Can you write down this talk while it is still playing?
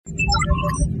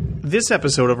This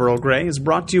episode of Earl Grey is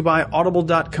brought to you by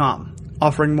Audible.com,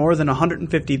 offering more than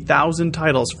 150,000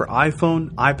 titles for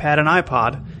iPhone, iPad, and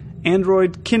iPod,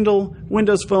 Android, Kindle,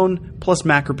 Windows Phone, plus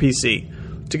Mac or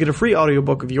PC. To get a free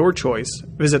audiobook of your choice,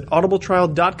 visit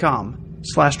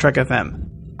audibletrial.com/TrekFM.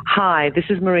 Hi, this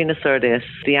is Marina Sirtis,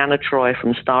 Deanna Troi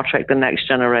from Star Trek The Next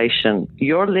Generation.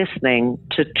 You're listening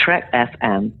to Trek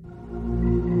FM.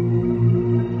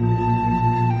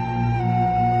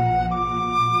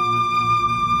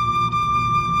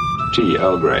 Tea,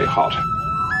 Earl Grey, hot.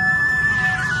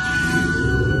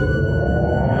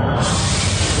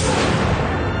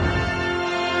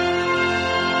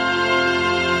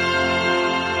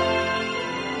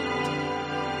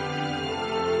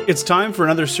 It's time for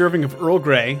another serving of Earl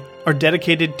Grey, our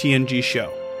dedicated TNG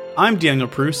show. I'm Daniel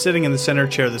Prue, sitting in the center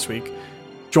chair this week,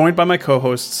 joined by my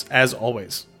co-hosts, as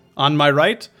always. On my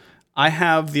right, I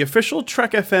have the official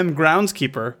Trek FM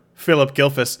groundskeeper, Philip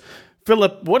Gilfus.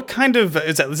 Philip, what kind of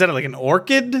is that? Is that like an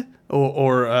orchid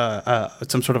or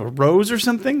some sort of a rose or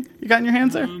something you got in your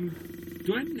hands there?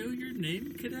 Do I know your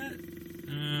name, Cadet?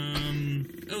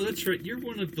 Oh, that's right. You're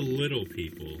one of the little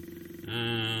people.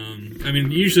 I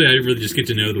mean, usually I really just get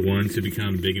to know the ones who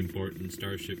become big, important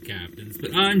starship captains,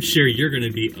 but I'm sure you're going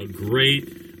to be a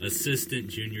great assistant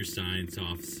junior science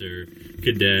officer,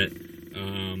 cadet.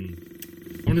 I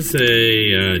want to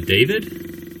say David?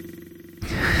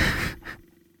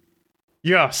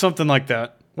 Yeah, something like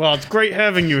that. Well, it's great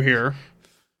having you here.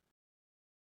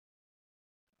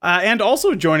 And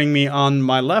also joining me on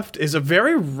my left is a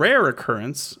very rare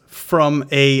occurrence from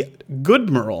a good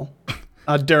Merle,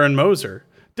 Darren Moser.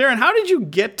 Darren, how did you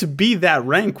get to be that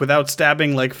rank without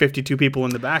stabbing like 52 people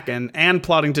in the back and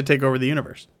plotting to take over the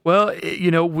universe? Well,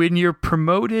 you know, when you're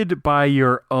promoted by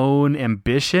your own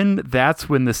ambition, that's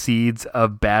when the seeds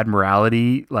of bad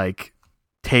morality,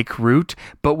 take root.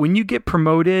 But when you get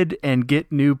promoted and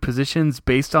get new positions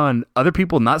based on other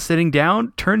people not sitting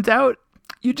down, turns out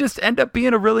you just end up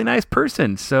being a really nice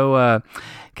person. So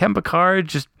Ken Picard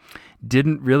just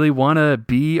didn't really want to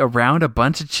be around a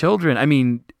bunch of children. I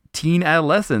mean, teen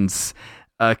adolescents,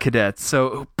 cadets.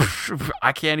 So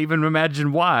I can't even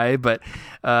imagine why. But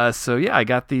so yeah, I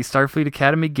got the Starfleet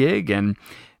Academy gig, and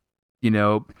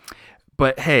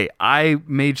but hey, I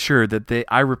made sure that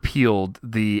I repealed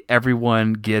the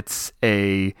everyone gets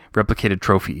a replicated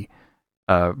trophy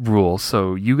rule.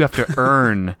 So you have to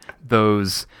earn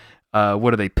those.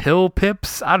 What are they? Pill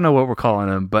pips? I don't know what we're calling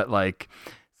them, but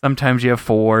sometimes you have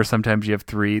 4, sometimes you have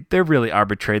 3. They're really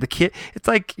arbitrary. It's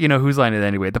like, whose line is it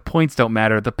anyway? The points don't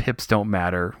matter. The pips don't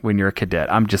matter when you're a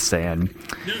cadet. I'm just saying.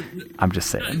 I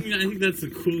think that's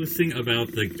the coolest thing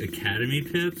about the Academy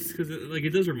pips, because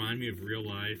it does remind me of real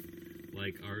life,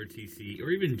 like ROTC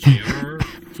or even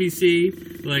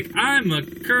JRTC. I'm a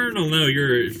colonel. No,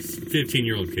 you're a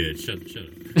 15-year-old kid. Shut up.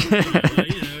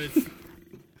 It's.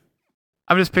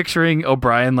 I'm just picturing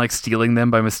O'Brien stealing them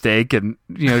by mistake, and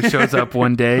shows up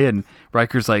one day, and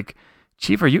Riker's like,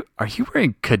 "Chief, are you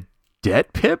wearing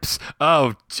cadet pips?"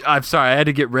 "Oh, I'm sorry, I had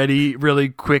to get ready really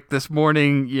quick this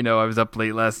morning. I was up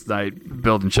late last night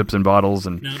building ships and bottles."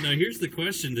 And now here's the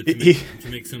question to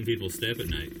make some people stay up at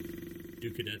night: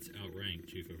 do cadets outrank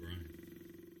Chief O'Brien?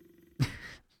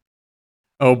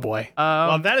 Oh boy!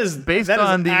 Well, that is based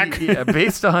on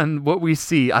what we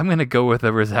see. I'm going to go with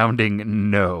a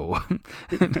resounding no.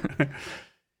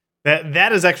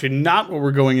 That is actually not what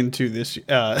we're going into this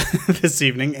this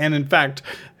evening, and in fact,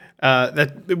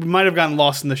 that we might have gotten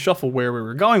lost in the shuffle where we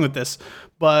were going with this.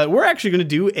 But we're actually going to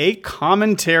do a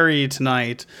commentary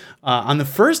tonight on the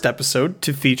first episode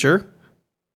to feature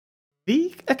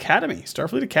the Academy,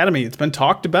 Starfleet Academy. It's been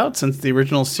talked about since the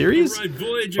original series. All right,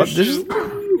 Voyager.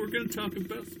 We're going to talk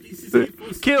about species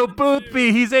 847. Kill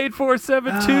Boopy. He's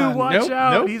 8472. Watch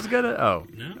out. Nope. He's going to... Oh.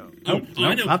 No.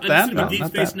 I know. Not that. No, Deep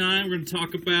Space Nine. We're going to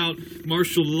talk about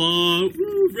martial law.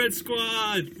 Woo, Red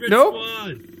Squad.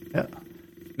 Squad. Yeah.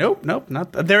 Nope.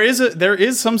 Not that. There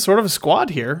is some sort of a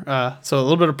squad here. So a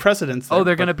little bit of precedence there. Oh,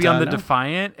 they're going to be on the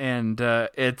Defiant, and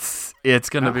it's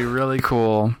going to be really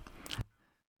cool.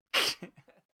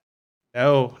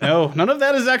 No, none of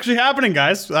that is actually happening,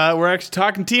 guys. We're actually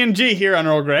talking TNG here on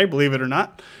Earl Grey, believe it or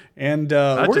not. And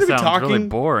we're going to be talking. Really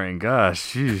boring.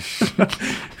 Gosh, we're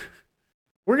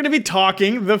going to be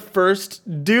talking the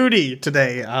first duty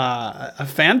today. A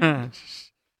fan.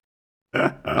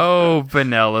 Oh,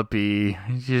 Penelope,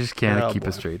 you just can't keep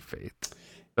a straight face.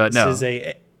 But this is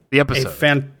the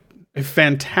episode, a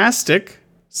fantastic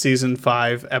season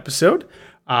 5 episode,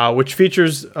 which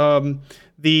features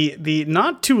the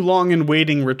not too long in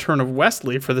waiting return of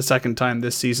Wesley for the second time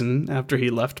this season after he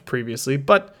left previously.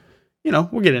 But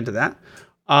we'll get into that.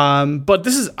 But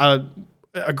this is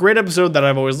a great episode that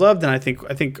I've always loved, and I think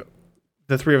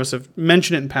the three of us have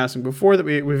mentioned it in passing before that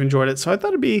we've enjoyed it. So I thought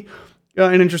it'd be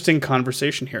an interesting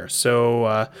conversation here.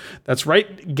 So that's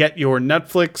right. Get your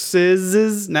Netflixi,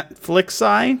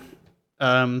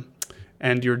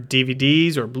 and your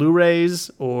DVDs or Blu-rays,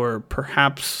 or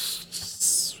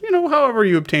perhaps however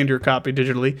you obtained your copy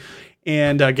digitally,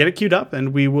 and get it queued up,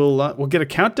 and we'll get a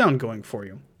countdown going for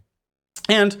you.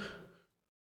 And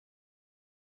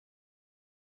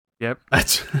yep,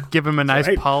 give them a nice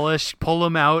polish, pull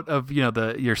them out of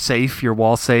your safe, your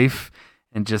wall safe,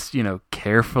 and just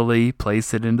carefully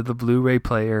place it into the Blu-ray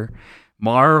player.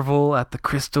 Marvel at the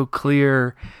crystal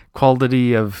clear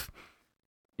quality of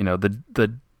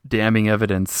the damning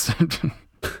evidence.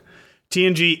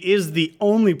 TNG is the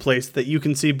only place that you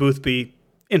can see Boothby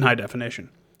in high definition.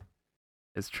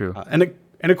 It's true. And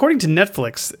according to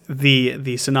Netflix,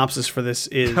 the synopsis for this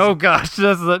is... Oh gosh, do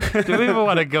we even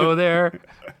want to go there?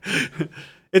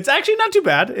 It's actually not too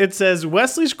bad. It says,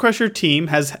 Wesley's Crusher team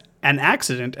has an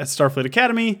accident at Starfleet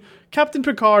Academy. Captain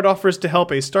Picard offers to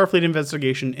help a Starfleet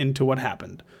investigation into what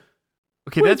happened.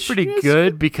 Okay, that's pretty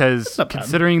good, because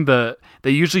considering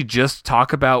they usually just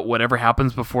talk about whatever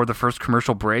happens before the first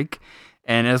commercial break.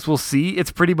 And as we'll see,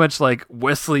 it's pretty much like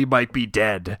Wesley might be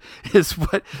dead is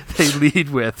what they lead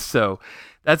with. So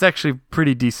that's actually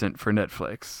pretty decent for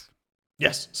Netflix.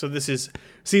 Yes. So this is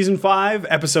season 5,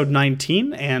 episode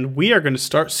 19, and we are going to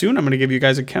start soon. I'm going to give you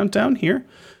guys a countdown here.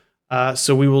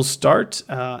 So we will start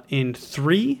in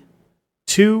 3,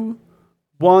 2,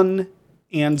 1,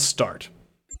 and start.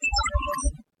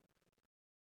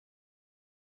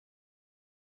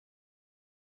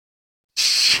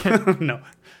 No.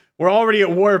 We're already at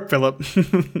warp, Philip.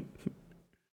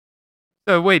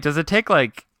 So wait, does it take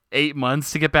 8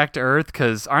 months to get back to Earth?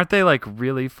 Because aren't they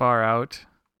really far out?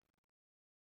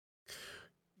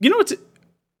 What's...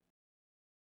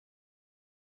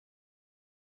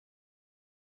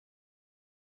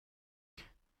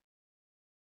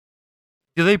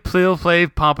 Do they play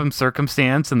pomp and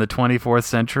circumstance in the 24th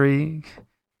century?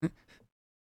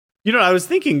 I was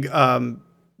thinking,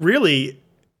 really,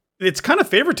 it's kind of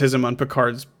favoritism on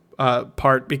Picard's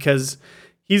part, because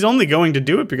he's only going to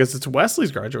do it because it's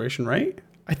Wesley's graduation, right?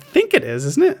 I think it is,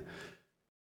 isn't it?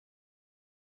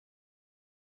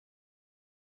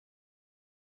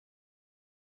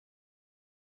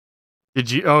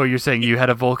 Did you? Oh, you're saying you had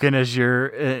a Vulcan as your,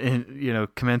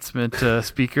 commencement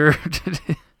speaker?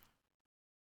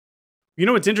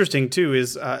 What's interesting too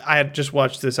is I had just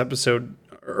watched this episode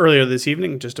earlier this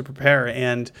evening just to prepare,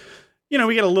 and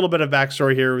we get a little bit of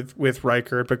backstory here with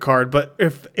Riker and Picard. But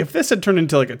if this had turned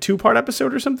into a 2-part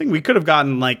episode or something, we could have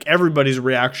gotten everybody's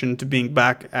reaction to being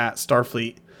back at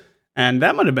Starfleet, and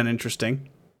that might have been interesting.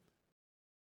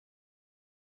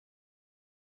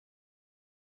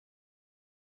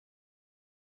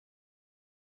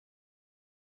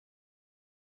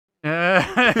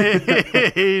 They're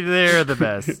the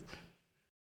best.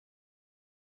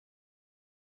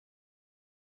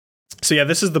 So yeah,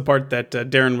 this is the part that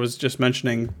Darren was just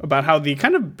mentioning about how the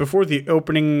kind of before the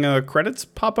opening credits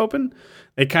pop open,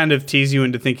 they kind of tease you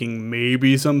into thinking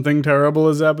maybe something terrible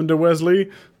has happened to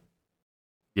Wesley.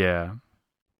 Yeah.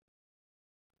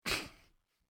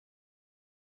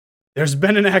 There's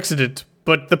been an accident,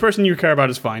 but the person you care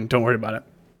about is fine. Don't worry about it.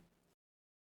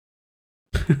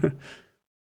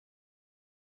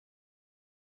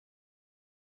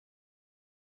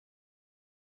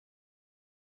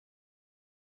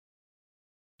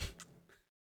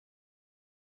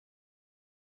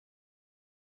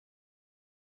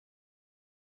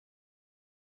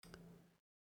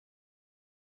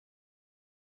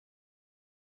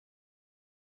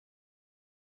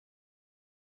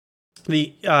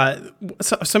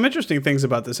 Some interesting things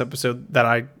about this episode that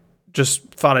I just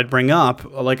thought I'd bring up.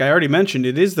 Like I already mentioned,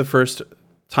 it is the first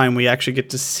time we actually get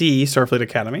to see Starfleet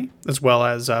Academy as well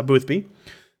as Boothby.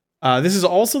 This is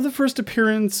also the first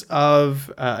appearance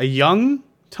of a young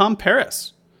Tom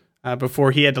Paris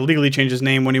before he had to legally change his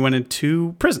name when he went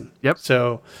into prison. Yep.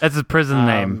 So that's his prison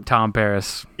name, Tom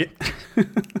Paris. Yeah.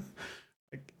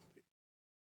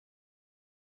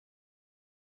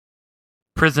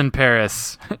 Prison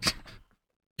Paris.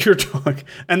 Your dog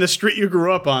and the street you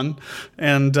grew up on,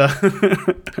 and that's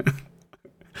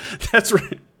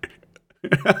right.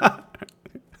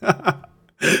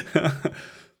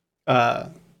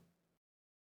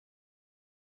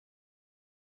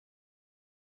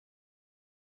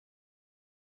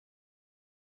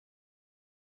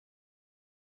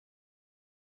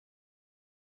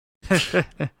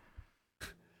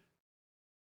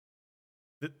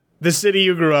 The city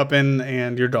you grew up in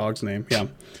and your dog's name. Yeah.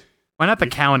 Why not the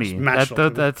county? That's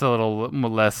a little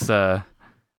less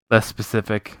Less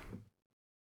specific.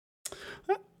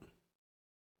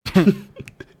 I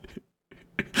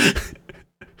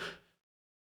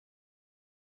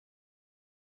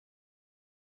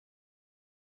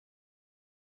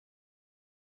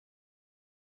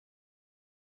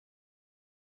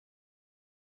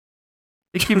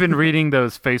think you've been reading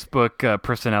those Facebook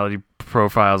personality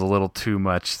profiles a little too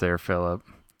much there, Philip.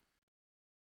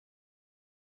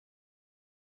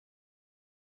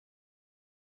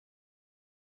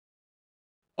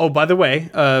 Oh, by the way,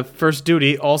 First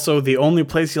Duty, also the only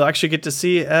place you'll actually get to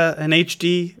see an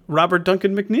HD Robert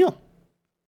Duncan McNeil.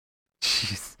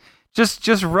 Jeez.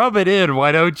 Just rub it in,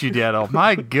 why don't you, Daniel?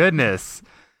 My goodness.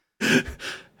 Oh,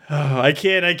 I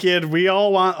kid. We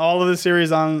all want all of the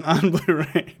series on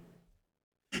Blu-ray.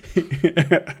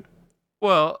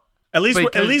 Well, at least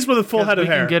with a full head of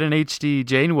hair. We can get an HD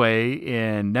Janeway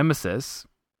in Nemesis.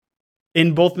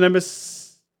 In both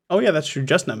Nemesis. Oh yeah, that's true.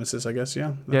 Just Nemesis, I guess.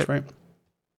 Yeah, that's right.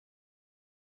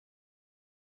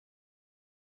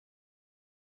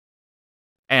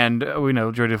 And we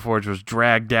know Geordi Forge was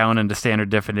dragged down into standard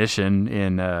definition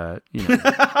in Endgame.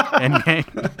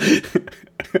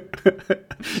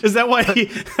 Is that why he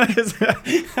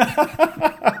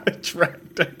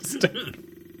dragged down?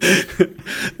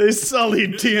 They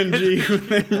sullied TNG when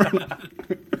they run.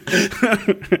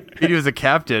 He was a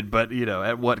captain, but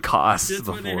at what cost? That's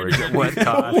the why they Forge? had At what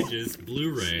cost? Just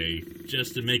Blu-ray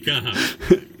just to make up.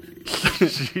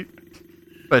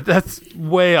 But that's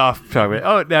way off topic.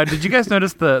 Oh, now did you guys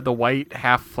notice the white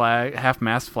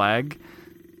half-mast flag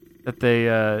that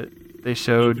they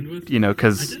showed?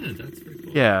 Because I didn't. That's pretty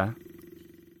cool. Yeah,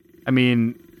 I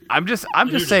mean, I'm just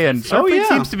saying, Starfleet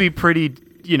seems to be pretty.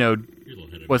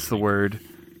 What's the word?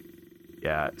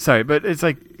 Yeah, sorry, but it's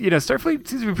like Starfleet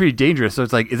seems to be pretty dangerous. So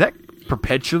it's like, is that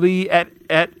perpetually at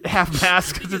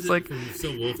half-mast? Because it's like so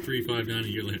Wolf 359 a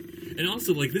year later. And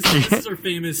also, like, this is our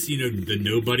famous, the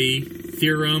nobody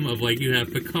theorem of, like, you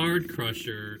have Picard,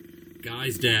 Crusher,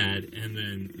 Guy's dad, and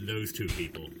then those two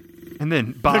people. And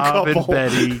then Bob and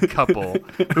Betty, couple,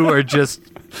 who are just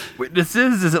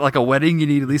witnesses. Is it like a wedding? You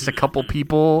need at least a couple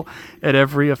people at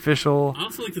every official. I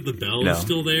also like that the bell is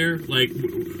still there. Like,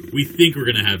 we think we're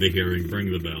going to have a hearing.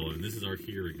 Bring the bell in. This is our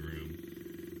hearing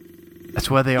room. That's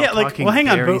why they are talking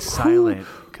very silent.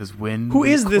 Because when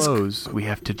we close, we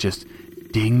have to just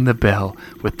ding the bell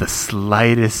with the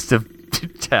slightest of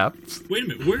taps. Wait a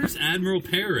minute, where's Admiral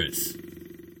Paris?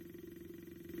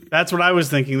 That's what I was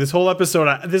thinking. This whole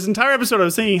episode, this entire episode, I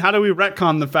was thinking, how do we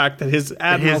retcon the fact that his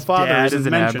admiral father is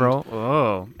an admiral?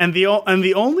 Oh, and the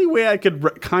only way I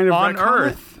could kind of on retcon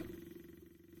Earth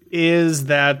is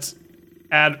that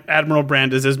Admiral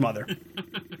Brand is his mother.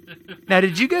 Now,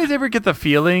 did you guys ever get the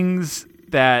feelings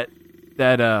that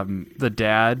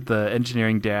the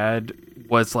engineering dad,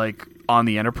 was like on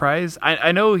the Enterprise?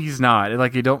 I know he's not.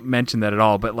 Like, you don't mention that at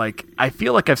all, but like, I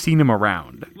feel like I've seen him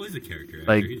around. Well, he's a character actor.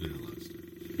 Like, he's in a lot of stuff.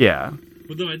 Yeah.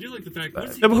 But though I do like the fact,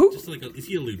 is he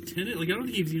a lieutenant? Like, I don't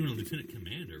think he's even a lieutenant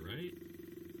commander, right?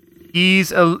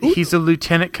 He's a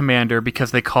lieutenant commander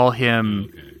because they call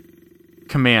him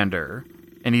commander,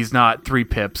 and he's not 3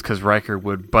 pips because Riker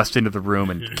would bust into the room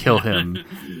and kill him,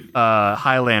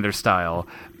 Highlander style.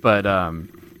 But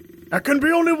that can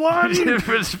be only one.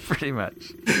 Pretty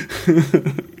much.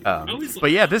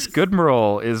 But yeah, this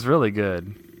Goodmiral is really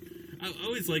good. I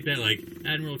always like that. Like,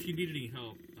 Admiral, if you need any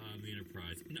help on the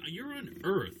Enterprise, no, you're on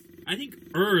Earth. I think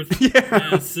Earth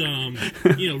has some,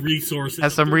 resources.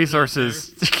 Has some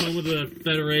resources. Home of the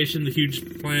Federation, the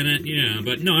huge planet,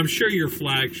 But no, I'm sure your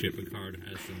flagship, Picard,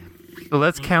 has some. So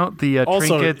let's count the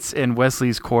trinkets in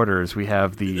Wesley's quarters. We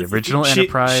have the original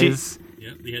Enterprise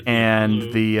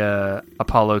and the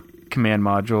Apollo command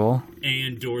module.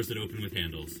 And doors that open with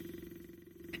handles.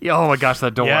 Oh my gosh,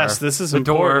 that door. Yes, this is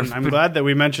important. I'm glad that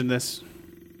we mentioned this.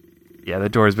 Yeah, the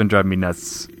door has been driving me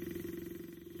nuts.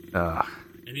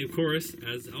 And of course,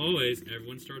 as always,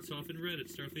 everyone starts off in red at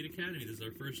Starfleet Academy. This is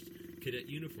our first cadet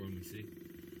uniform we see.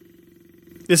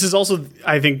 This is also,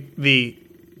 I think, the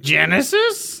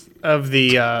genesis of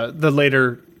the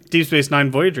later Deep Space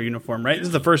Nine Voyager uniform, right? This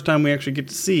is the first time we actually get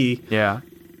to see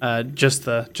just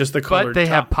the colored But they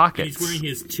top. have pockets. He's wearing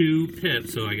his 2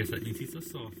 pips, so I guess that means he's a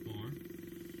sophomore.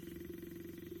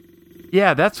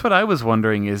 Yeah, that's what I was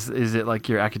wondering. Is it like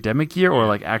your academic year or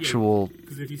like actual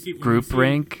group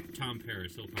rank? Tom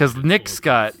Paris. Because Nick's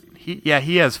got... He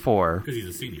has 4. Because he's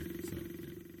a senior. So.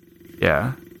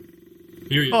 Yeah.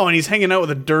 And he's hanging out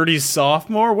with a dirty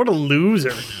sophomore? What a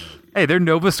loser. Hey, they're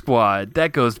Nova Squad.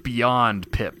 That goes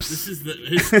beyond pips. This is the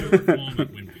historic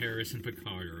moment when Paris and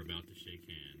Picard are about to shake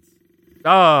hands.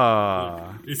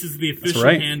 Ah. This is the official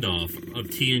handoff of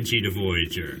TNG to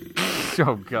Voyager.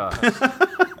 Oh, God.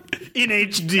 in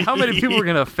HD. How many people are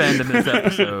going to offend in this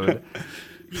episode?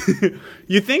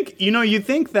 You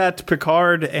think that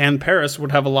Picard and Paris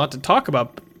would have a lot to talk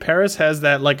about. Paris has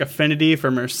that like affinity for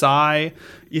Marseille.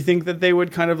 You think that they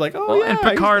would kind of like, and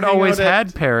Picard always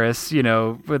had Paris, with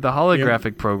the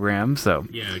holographic program. So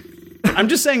Yeah. I'm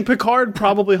just saying Picard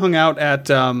probably hung out at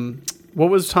what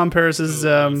was Tom Paris's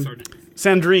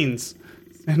Sandrines.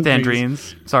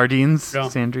 Sardines, Yeah.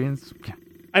 Sandrines. Yeah.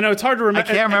 I know it's hard to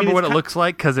remember. I can't remember what it looks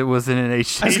like because it was in an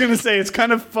HD. I was going to say it's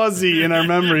kind of fuzzy in our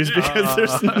memories because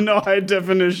there's no high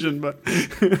definition. But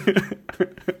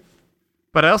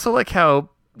I also like how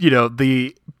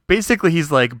basically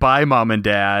he's like, "Bye, mom and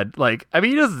dad." Like, I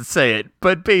mean, he doesn't say it,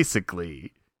 but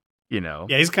basically, yeah,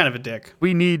 he's kind of a dick.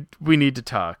 we need to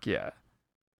talk. Yeah,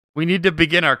 we need to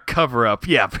begin our cover up.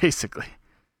 Yeah, basically.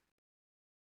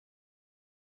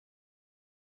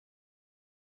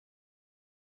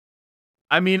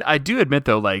 I mean, I do admit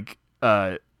though, like,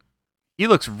 he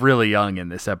looks really young in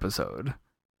this episode.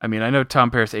 I mean, I know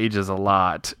Tom Paris ages a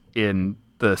lot in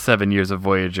the 7 years of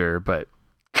Voyager, but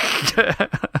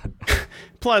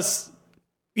plus,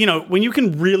 when you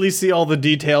can really see all the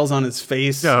details on his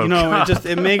face, God.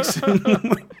 it makes him.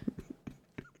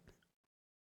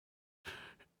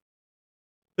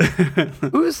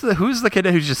 who's the kid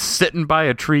who's just sitting by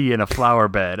a tree in a flower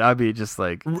bed? I mean, just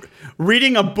like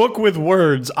reading a book with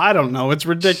words. I don't know. It's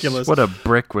ridiculous. What a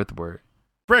brick with words.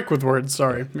 Brick with words.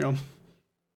 Sorry.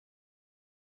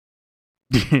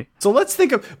 So let's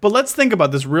think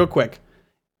about this real quick.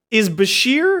 Is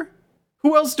Bashir?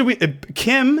 Who else do we?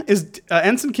 Kim is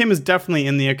Ensign Kim is definitely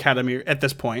in the academy at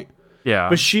this point. Yeah.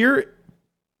 Bashir.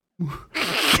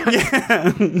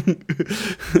 Yeah.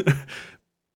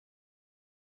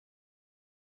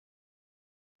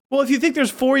 Well, if you think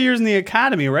there's 4 years in the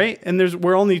academy, right? And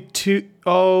we're only two.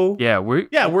 Oh, yeah,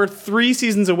 we're 3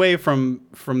 seasons away from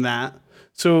that.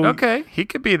 So okay, he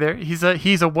could be there. He's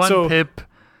a one pip.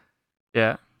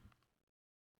 Yeah.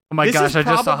 Oh my gosh! I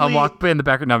just saw him walk in the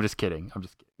background. No, I'm just kidding.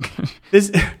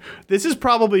 This is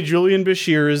probably Julian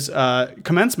Bashir's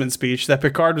commencement speech that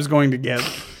Picard was going to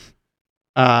give.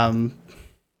 Yeah.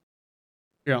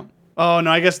 Oh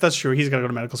no, I guess that's true. He's got to go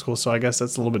to medical school, so I guess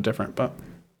that's a little bit different. But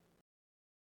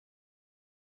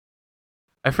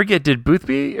I forget. Did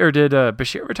Boothby or did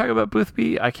Bashir ever talk about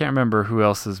Boothby? I can't remember who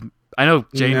else is. I know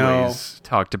Janeway's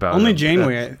talked about only him.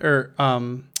 Janeway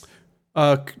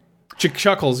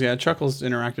Chuckles. Yeah, Chuckles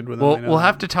interacted with him. Well, we'll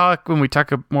have to talk when we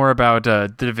talk more about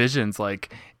the divisions.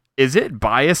 Like, is it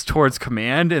biased towards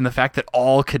command in the fact that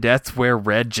all cadets wear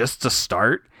red just to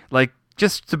start? Like,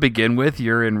 just to begin with,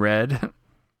 you're in red.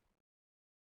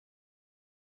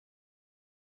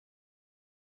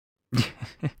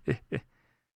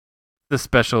 The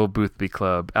special Boothby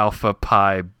Club, Alpha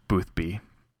Pi Boothby.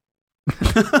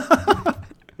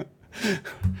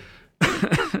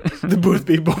 The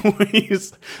Boothby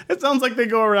Boys. It sounds like they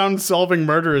go around solving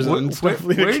murders in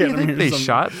Starfleet Where do you Academy think they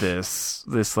shot this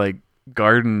like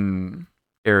garden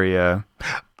area?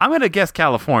 I'm gonna guess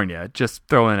California. Just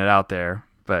throwing it out there,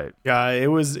 but yeah, it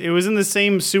was in the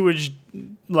same sewage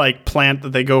like plant that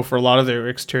they go for a lot of their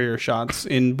exterior shots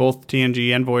in both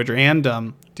TNG and Voyager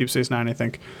and Deep Space Nine, I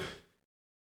think.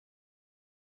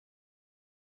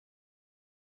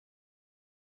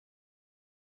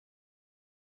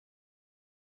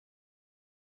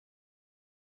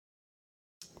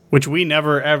 Which we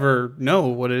never, ever know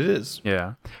what it is.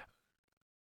 Yeah.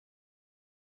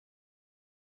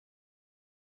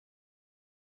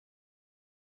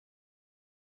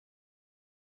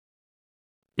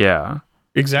 Yeah.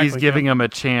 Exactly. He's giving him a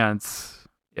chance.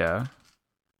 Yeah.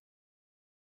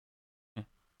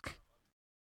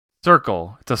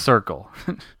 Circle. It's a circle.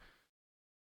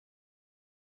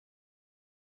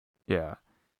 Yeah.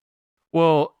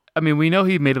 Well, I mean, we know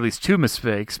he made at least 2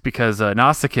 mistakes because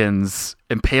Nausicaans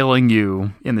impaling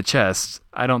you in the chest,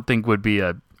 I don't think would be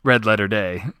a red letter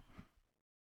day.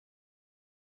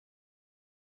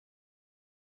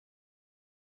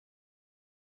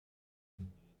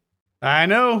 I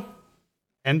know.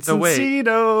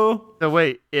 Encino. So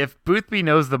wait, if Boothby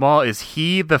knows them all, is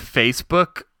he the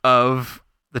Facebook of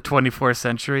the 24th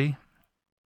century?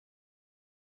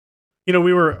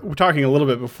 We were talking a little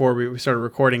bit before we started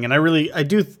recording, and I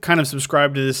do kind of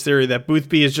subscribe to this theory that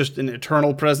Boothby is just an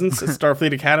eternal presence at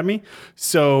Starfleet Academy.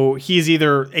 So he's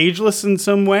either ageless in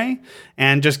some way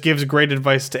and just gives great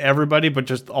advice to everybody, but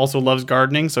just also loves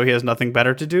gardening, so he has nothing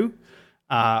better to do,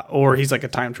 or he's like a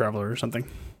time traveler or something.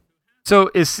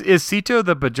 So is Sito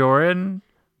the Bajoran?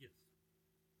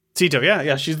 Sito,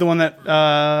 yeah, she's the one that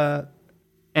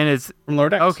and it's from Lower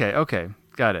Decks. Okay,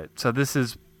 got it. So this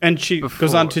is. And she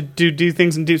goes on to do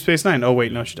things in Deep Space Nine. Oh,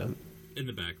 wait, no, she doesn't. In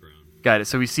the background. Got it.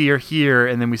 So we see her here,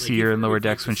 and then we see Like, her if in you lower look at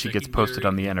decks the when she gets posted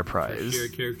on the Enterprise. Secondary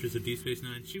characters of Deep Space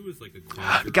Nine, she was like a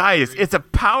quadruped. Guys, it's a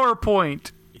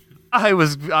PowerPoint. I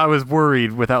was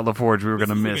worried without LaForge we were going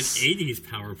to miss. Like an 80s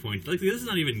PowerPoint. Like, this is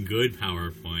not even good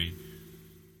PowerPoint.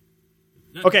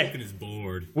 Not Okay. Vulcan is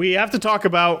bored. We have to talk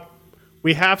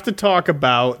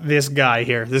about this guy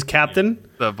here, this captain,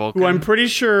 The Vulcan. who I'm pretty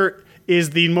sure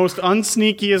is the most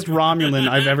unsneakiest Romulan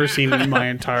I've ever seen in my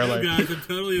entire Oh, life. guys, I'm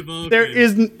totally a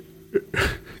Vulcan.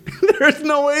 There's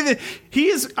no way that he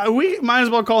is. We might as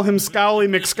well call him Scowly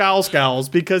McScowls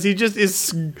because he just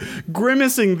is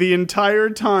grimacing the entire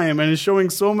time and is showing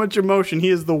so much emotion. He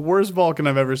is the worst Vulcan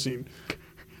I've ever seen.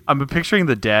 I'm picturing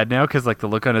the dad now because like the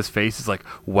look on his face is like,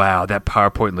 wow, that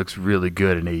PowerPoint looks really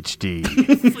good in HD.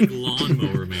 It's like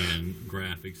Lawnmower Man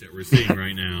graphics that we're seeing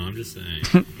right now. I'm just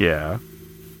saying. Yeah,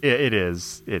 it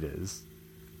is. It is.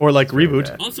 Or like Reboot.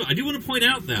 bad. Also, I do want to point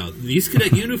out, though, these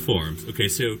cadet uniforms. Okay,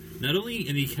 so not only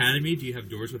in the academy do you have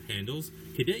doors with handles,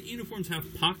 cadet uniforms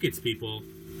have pockets, people.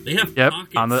 They have Yep,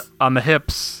 pockets. on the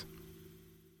hips.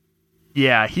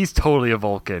 Yeah, he's totally a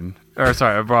Vulcan. Or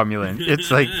sorry, a Romulan. It's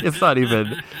like it's not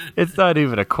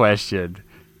even a question.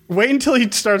 Wait until he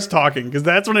starts talking because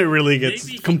that's when it really gets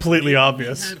Maybe completely he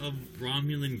obvious. had a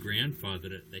Romulan grandfather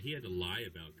that he had to lie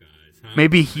about, guys. Huh?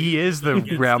 Maybe he is the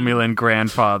Against Romulan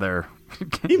grandfather.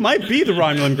 He might be the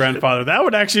Romulan grandfather. That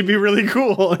would actually be really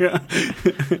cool. Yeah.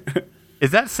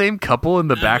 Is that same couple in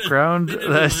the background They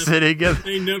never that's left. sitting in?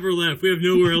 They never left. We have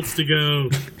nowhere else to go.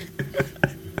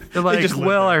 They're like, just live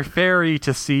well, there. our ferry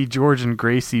to see George and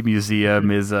Gracie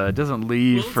Museum is doesn't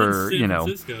leave Well, it's for in San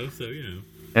Francisco, so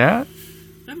yeah.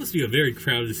 that must be a very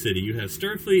crowded city. You have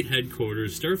Starfleet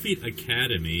headquarters, Starfleet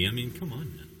Academy. I mean, come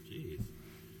on now, jeez.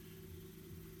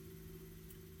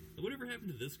 Whatever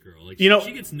happened to this girl? Like,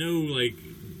 she gets no like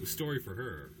story for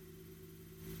her.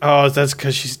 Oh, that's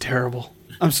because she's terrible.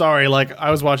 I'm sorry. Like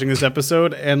I was watching this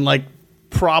episode and like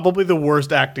probably the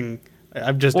worst acting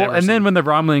I've just ever And seen. then when the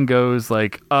Romulan goes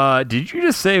like, did you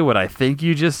just say what I think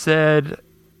you just said?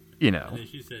 You know. And then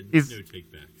she said, He's- no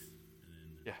takebacks.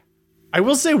 I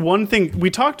will say one thing. We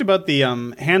talked about the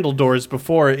handle doors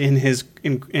before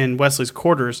in Wesley's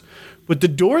quarters, but the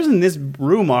doors in this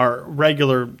room are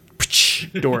regular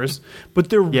doors. But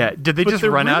they're Did they just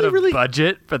run out of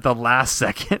budget at the last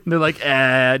second? They're like,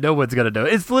 no one's gonna know.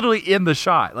 It's literally in the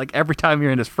shot. Like every time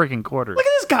you're in his freaking quarters. Look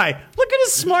at this guy. Look at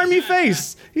his smarmy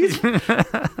face.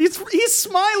 He's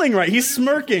smiling right. He's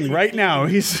smirking right now.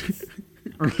 He's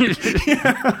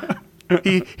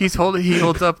He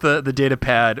holds up the data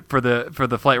pad for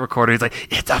the flight recorder. He's like,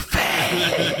 it's a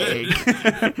fake.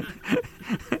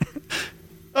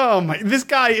 oh my! This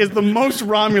guy is the most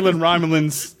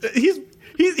Romulans.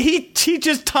 He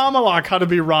just Tomahawk how to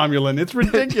be Romulan. It's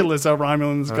ridiculous how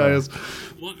Romulan this guy is.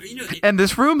 Well, And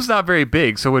this room's not very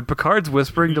big, so when Picard's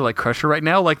whispering to like Crusher right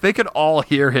now, like they could all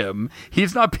hear him.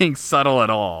 He's not being subtle at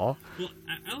all. well,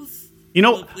 I was,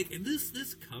 like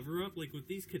this cover up, like with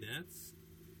these cadets,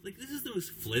 like this is the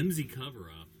most flimsy cover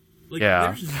up. Like, Yeah.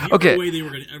 there's zero Okay. way they were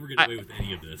going to ever get away with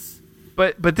any of this.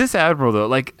 But this Admiral though,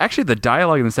 like actually the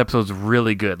dialogue in this episode is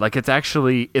really good. Like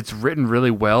it's written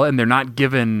really well, and they're not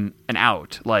given an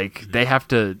out. Like they have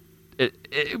to,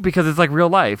 because it's like real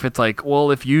life. It's like,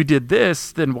 well, if you did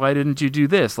this, then why didn't you do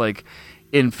this? Like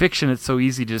in fiction, it's so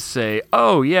easy to say,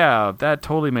 oh yeah, that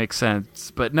totally makes sense.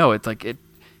 But no, it's like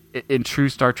in true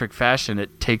Star Trek fashion,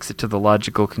 it takes it to the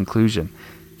logical conclusion.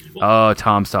 Oh,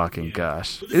 Tom's talking. Yeah.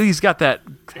 Gosh, he's got that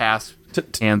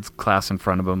hands class in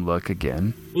front of him look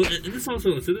again. Well, and this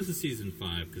also, so this is season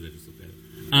 5 because I just looked at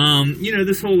it.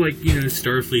 This whole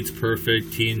Starfleet's perfect,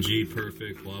 TNG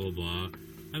perfect, blah blah blah.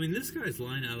 I mean, this guy's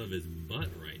lying out of his butt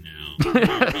right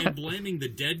now and blaming the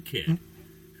dead kid.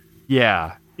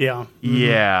 Yeah. Yeah.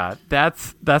 Yeah,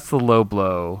 that's the low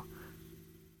blow.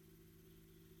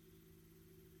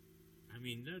 I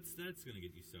mean, that's going to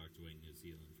get you socked away in New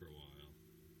Zealand for a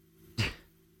while.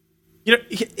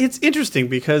 It's interesting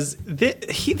because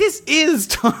this is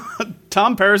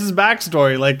Tom Paris's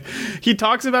backstory. Like, he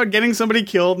talks about getting somebody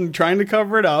killed and trying to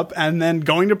cover it up, and then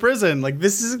going to prison. Like,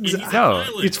 this is No,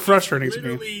 it's frustrating to me.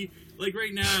 Literally, like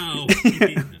right now.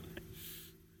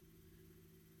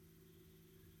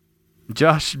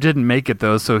 Josh didn't make it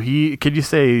though, so could you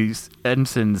say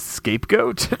Ensign's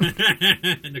scapegoat?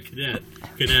 The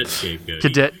cadet scapegoat.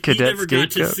 Cadet he never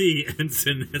got to scapegoat. see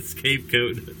Ensign as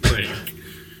scapegoat rank.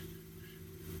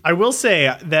 I will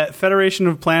say that Federation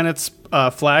of Planets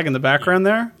flag in the background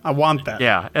there, I want that.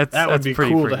 Yeah, That would that's be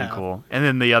pretty cool to freaking have. cool. And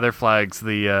then the other flags,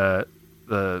 the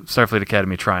Starfleet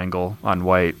Academy triangle on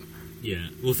white. Yeah.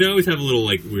 Well, see, I always have a little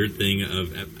weird thing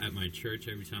of at my church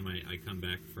every time I come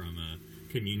back from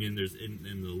communion, there's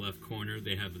in the left corner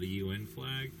they have the UN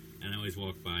flag, and I always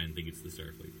walk by and think it's the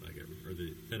Starfleet flag or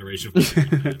the Federation flag.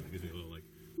 It gives me a little like,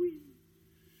 whee.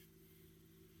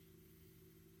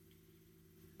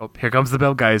 Oh, here comes the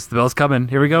bell, guys. The bell's coming.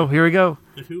 Here we go.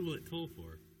 But who will it toll for?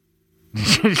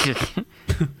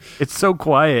 It's so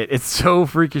quiet. It's so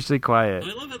freakishly quiet.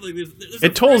 I love it. Like there's It a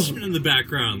tolls- freshman in the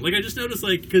background. Like I just noticed,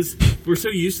 like because we're so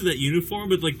used to that uniform,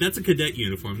 but like that's a cadet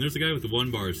uniform. There's a guy with the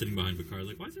one bar sitting behind Picard.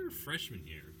 Like, why is there a freshman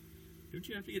here? Don't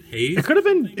you have to get hazed? It could have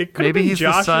been. It could have Maybe been he's the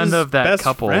Josh's son of that best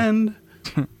couple. friend.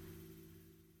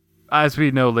 As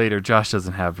we know later, Josh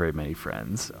doesn't have very many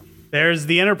friends. So. There's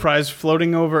the Enterprise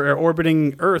floating over or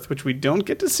orbiting Earth, which we don't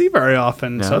get to see very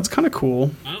often. No. So it's kind of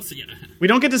cool. I also, yeah. We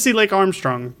don't get to see Lake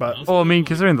Armstrong, but Well, I mean,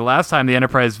 considering the last time the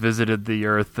Enterprise visited the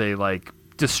Earth, they like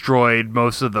destroyed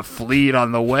most of the fleet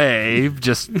on the way.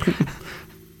 Just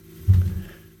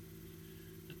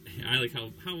I like how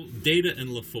Data and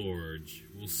LaForge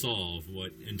will solve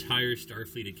what entire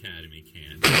Starfleet Academy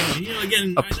can. And, you know,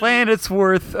 again, a planet's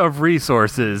worth of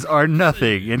resources are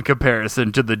nothing in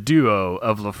comparison to the duo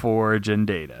of LaForge and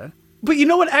Data. But you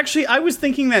know what? Actually, I was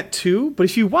thinking that too. But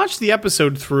if you watch the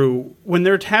episode through, when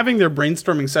they're having their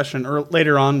brainstorming session or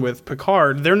later on with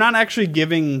Picard, they're not actually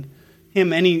giving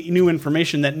him any new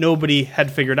information that nobody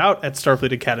had figured out at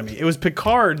Starfleet Academy. It was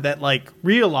Picard that like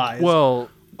realized. Well,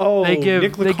 oh, they give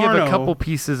Nick a Locarno. couple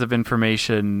pieces of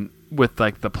information with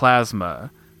like the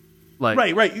plasma. Like,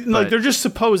 Right. but- Like they're just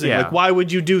supposing. Yeah. Like, why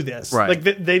would you do this? Right. Like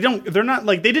they don't. They're not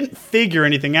like they didn't figure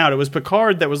anything out. It was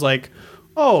Picard that was like,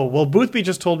 oh, well, Boothby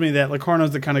just told me that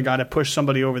Locarno's the kind of guy to push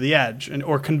somebody over the edge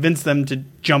or convince them to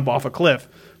jump off a cliff.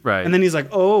 Right. And then he's like,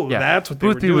 oh, Yeah. that's what they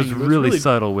were Boothby doing. was It really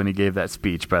subtle when he gave that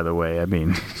speech, by the way. I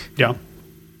mean, Yeah.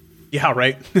 Yeah.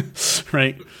 Right.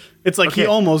 Right. It's like he Okay,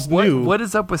 almost knew. what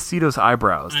is up with Cito's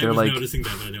eyebrows? I They're was like, noticing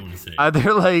that, but I don't want to say it.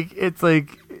 they're like, it's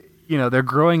like, you know, they're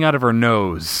growing out of her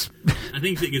nose. I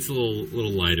think it gets a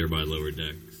little lighter by Lower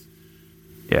Decks.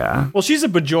 Yeah. Well, she's a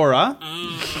Bajora,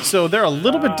 so they're a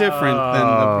little bit different than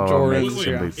the Bajorans. makes Wait,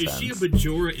 Yeah. sense. is she a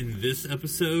Bajora in this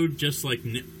episode, just like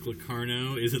Nick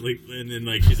Locarno? Is it like, and then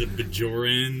like she's a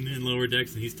Bajoran in Lower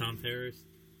Decks, and he's Tom Paris?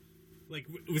 Like,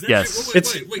 was that Yes.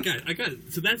 Wait, guys, I got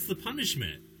it. So that's the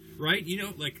punishment, right? You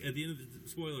know, like at the end of the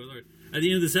spoiler alert, at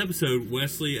the end of this episode,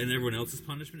 Wesley and everyone else's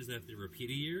punishment is that they repeat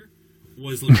a year.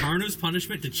 Was Locarno's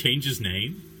punishment to change his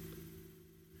name?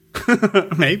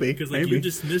 Maybe. Because like Maybe. you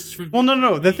dismissed from. Well,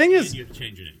 no. The thing is, you have to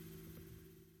change your name.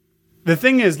 the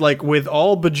thing is, like with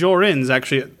all Bajorans,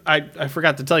 actually, I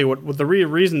forgot to tell you what the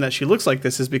reason that she looks like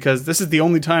this is because this is the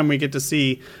only time we get to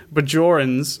see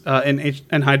Bajorans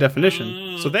in high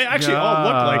definition. So they actually all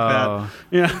look like that.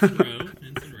 Yeah.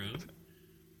 Ensign Rowe.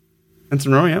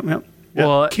 Ensign Rowe, yeah.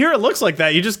 Well, Kira looks like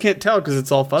that. You just can't tell because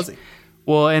it's all fuzzy.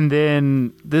 well, and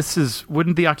then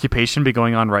wouldn't the occupation be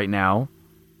going on right now?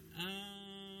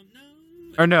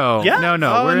 No. Or no? Yeah.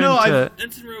 No. Oh, we're no, into.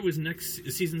 Ensign Rowe was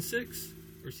season 6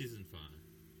 or season 5?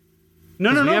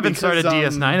 No. We haven't because, started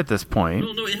DS9 at this point.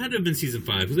 Well, no, it had to have been season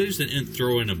 5 because they just didn't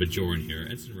throw in a Bajoran here.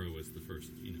 Ensign Rowe was the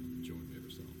first, Bajoran we ever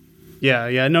saw.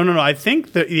 Yeah. No. I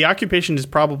think the occupation is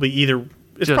probably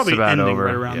it's Just probably about ending over,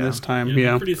 right around yeah. this time. Yeah,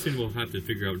 Yeah. pretty soon we'll have to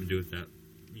figure out what to do with that,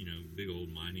 big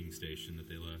old mining station that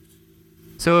they left.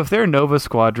 So if they're Nova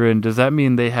Squadron, does that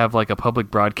mean they have like a public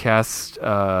broadcast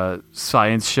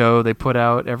science show they put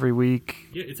out every week?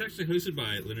 Yeah, it's actually hosted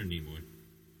by Leonard Nimoy.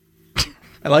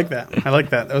 I like that.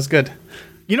 That was good.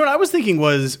 You know what I was thinking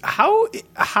was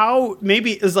how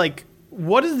maybe is like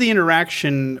what is the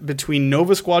interaction between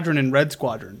Nova Squadron and Red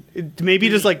Squadron? Maybe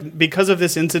just like because of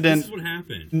this incident, This is what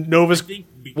happened. Nova. I think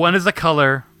One is a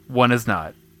color, one is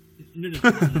not. No,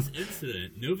 because of this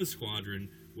incident, Nova Squadron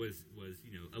was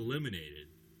eliminated,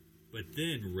 but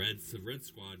then Red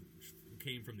Squad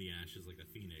came from the ashes like a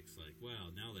phoenix. Like, wow,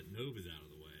 now that Nova's out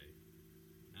of the way,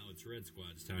 now it's Red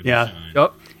Squad's time Yeah. to shine.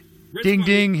 Oh, Red ding Squad-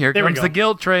 ding! Here There we comes go. the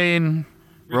guilt train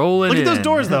rolling Look at those in.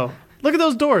 doors though. Look at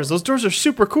those doors. Those doors are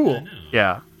super cool.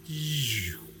 Yeah.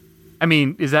 I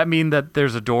mean, does that mean that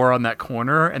there's a door on that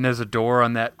corner and there's a door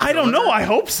on that? I don't know. I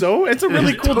hope so. It's a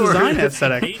really cool doors. design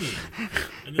aesthetic. Painting.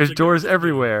 And There's like doors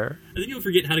everywhere. And then you'll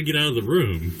forget how to get out of the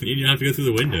room. And you have to go through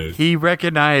the windows. He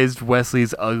recognized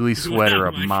Wesley's ugly sweater Oh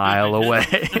a my mile God. away.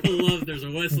 I love there's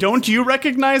a Wesley. Don't you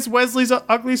recognize Wesley's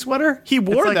ugly sweater? He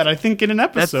wore like- that, I think, in an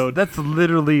episode. That's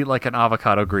literally like an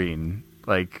avocado green,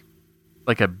 like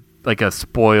a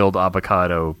spoiled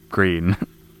avocado green.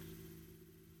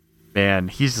 Man,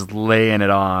 he's just laying it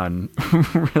on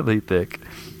really thick.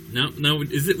 Now,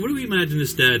 is it? What do we imagine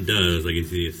this dad does? Like,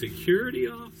 is he a security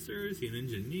officer? Is he an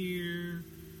engineer?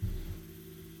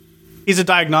 He's a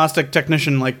diagnostic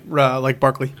technician, like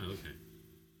Barkley. Oh, okay.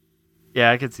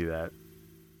 Yeah, I could see that.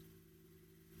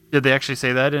 Did they actually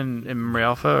say that in Memory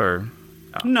Alpha, or?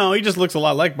 No, he just looks a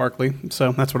lot like Barkley,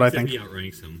 so that's what I think. He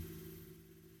outranks him.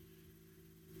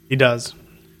 He does.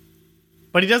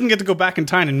 But he doesn't get to go back in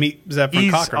time and meet Zephyr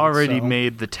He's Cochrane. already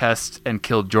made the test and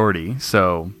killed Geordi,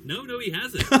 so... No, he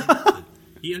hasn't.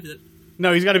 he has,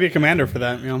 No, he's got to be a commander for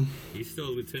that, you know. He's still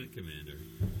a lieutenant commander,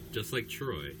 just like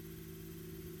Troy.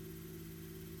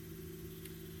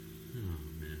 Oh,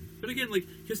 man. But again, like,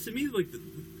 because to me, like,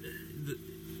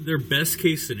 their best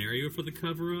case scenario for the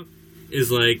cover-up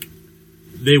is, like,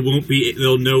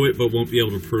 they'll know it, but won't be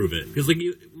able to prove it. Because, like,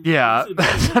 yeah,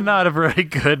 that's not a very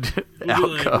good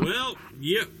outcome. Like, well,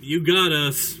 yep, you got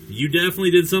us. You definitely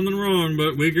did something wrong,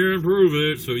 but we can't prove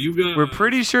it, so you got We're us.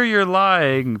 pretty sure you're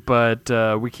lying, but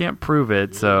we can't prove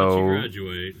it, so... We'll let you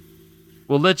graduate.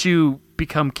 We'll let you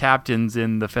become captains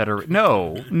in the Federation.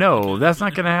 No, that's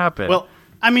not going to happen. Well,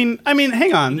 I mean,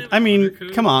 hang on. I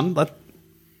mean, come on.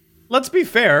 Let's be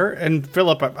fair. And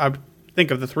Philip, I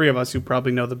think of the three of us who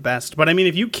probably know the best. But I mean,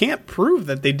 if you can't prove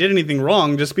that they did anything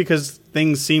wrong just because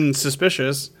things seem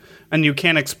suspicious and you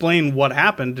can't explain what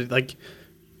happened, like,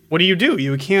 what do?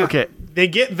 You can't. Okay. They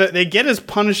get as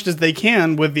punished as they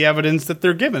can with the evidence that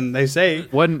they're given. They say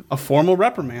a formal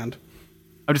reprimand.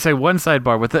 I would say one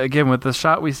sidebar with the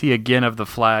shot we see again of the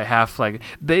half flag.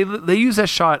 They use that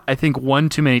shot, I think, one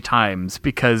too many times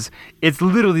because it's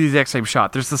literally the exact same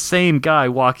shot. There's the same guy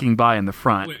walking by in the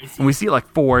front, and we see it like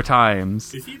 4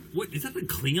 times. Is that the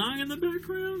Klingon in the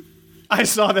background? I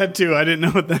saw that too. I didn't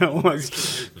know what that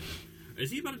was.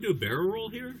 Is he about to do a barrel roll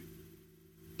here?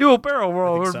 Do a barrel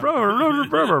roll, I think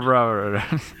I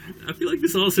feel like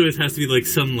this also has to be like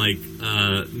some like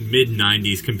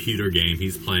mid-90s computer game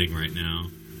he's playing right now.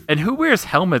 And who wears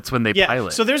helmets when they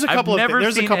pilot? So there's a couple I've never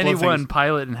seen of anyone things.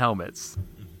 pilot in helmets.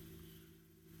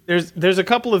 There's a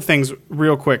couple of things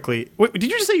real quickly. Wait, did you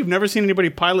just say you've never seen anybody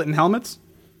pilot in helmets?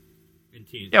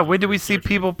 Yeah, when do we see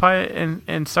people pilot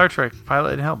in Star Trek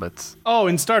pilot in helmets? Oh,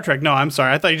 in Star Trek. No, I'm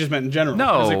sorry. I thought you just meant in general.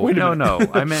 I was like, wait a minute. No.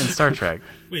 I meant in Star Trek.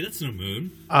 Wait, that's no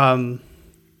moon.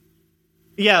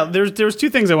 Yeah, there's 2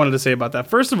 things I wanted to say about that.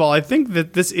 First of all, I think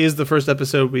that this is the first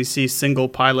episode we see single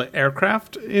pilot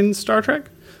aircraft in Star Trek.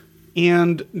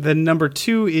 And the number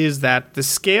 2 is that the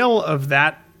scale of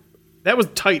that was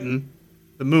Titan,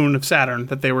 the moon of Saturn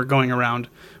that they were going around,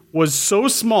 was so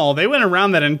small. They went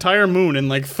around that entire moon in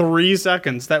like 3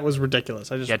 seconds. That was ridiculous.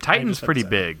 Titan's pretty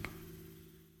big.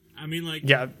 I mean, like,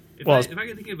 yeah. If I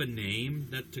could think of a name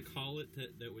that call it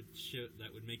that would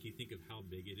make you think of how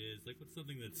big it is, like what's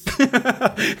something that's.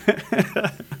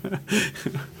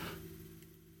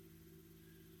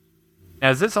 Now,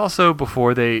 is this also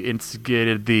before they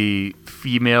instigated the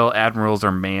female admirals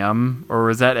or ma'am, or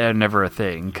was that never a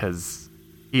thing? Because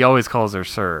he always calls her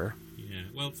sir. Yeah,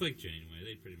 well, it's like Janeway.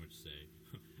 They pretty much say.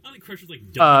 I think Crusher's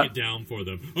like dumbing it down for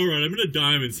them. All right, I'm gonna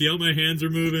diamond. See how my hands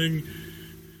are moving.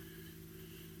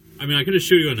 I mean, I could have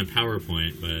showed you on a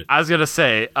PowerPoint, but I was gonna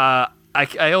say, I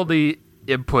only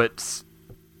input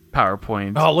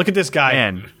PowerPoint. Oh, look at this guy!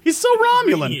 Man. He's so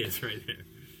Romulan. He is right there.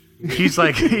 He's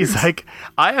like,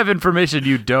 I have information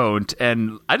you don't,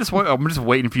 and I'm just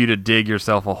waiting for you to dig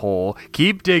yourself a hole.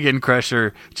 Keep digging,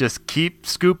 Crusher. Just keep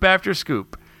scoop after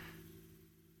scoop.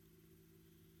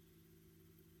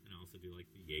 And I also do like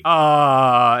the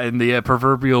Jaeger. And the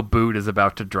proverbial boot is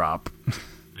about to drop.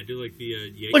 I do like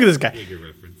the Jaeger, look at this guy. Jaeger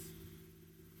reference.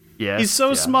 Yes, he's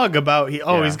so smug about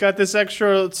he's got this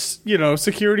extra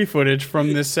security footage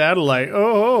from this satellite.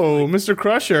 Oh, Mr.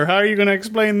 Crusher, how are you going to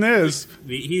explain this?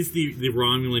 He's the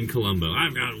Romulan Columbo.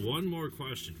 I've got one more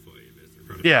question for you, Mr.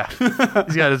 Crusher. Yeah,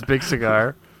 he's got his big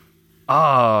cigar.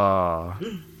 Oh,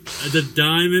 The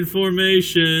diamond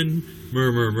formation.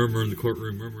 Murmur, murmur in the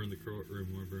courtroom. Murmur in the courtroom.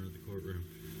 Murmur in the courtroom.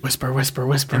 Whisper, whisper,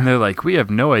 whisper. And they're like, we have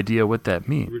no idea what that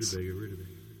means. Rutabaga.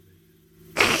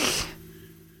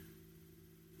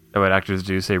 That what actors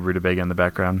do, say rutabaga in the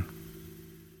background.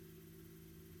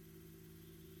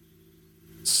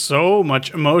 So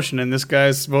much emotion in this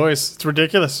guy's voice. It's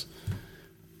ridiculous.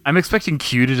 I'm expecting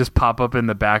Q to just pop up in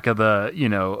the back of the,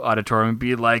 auditorium and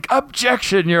be like,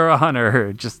 "Objection, Your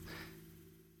Honor!" Just.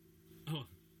 Oh.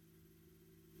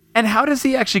 And how does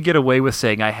he actually get away with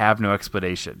saying, "I have no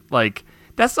explanation"? Like,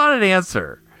 that's not an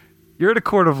answer. You're at a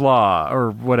court of law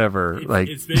or whatever.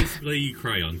 It's basically you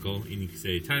cry, uncle, and you can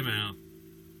say, "Time out."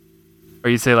 Or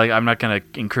you say, like, I'm not going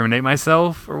to incriminate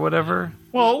myself or whatever.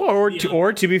 Well,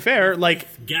 or to be fair,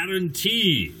 like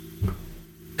guarantee.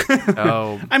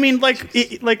 Oh, I mean,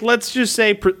 let's just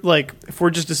say, if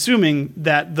we're just assuming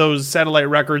that those satellite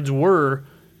records were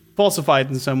falsified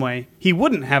in some way, he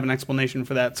wouldn't have an explanation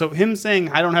for that. So him saying,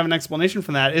 I don't have an explanation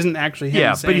for that, isn't actually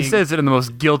him saying... but he says it in the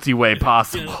most guilty way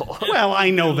possible. Well, I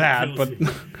know that, but...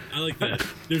 I like that.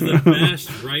 There's a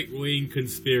vast right-wing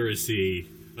conspiracy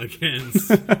against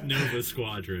Nova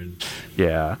Squadron.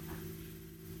 Yeah.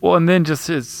 Well, and then just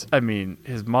his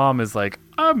mom is like,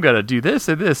 I'm going to do this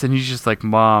and this. And he's just like,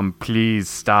 Mom, please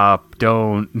stop.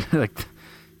 Don't. Like...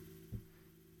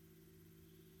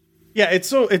 Yeah, it's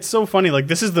so funny. Like,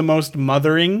 this is the most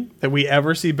mothering that we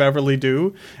ever see Beverly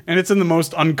do, and it's in the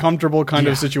most uncomfortable kind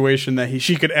of situation that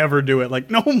she could ever do it.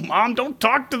 Like, no, Mom, don't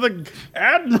talk to the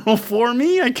Admiral for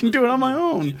me. I can do it on my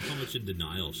own. How much in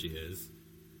denial she is.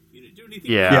 You didn't do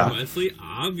anything wrong, Wesley,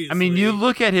 obviously. I mean, you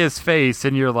look at his face,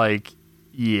 and you're like,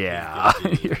 yeah.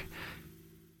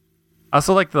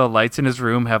 Also, like, the lights in his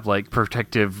room have, like,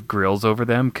 protective grills over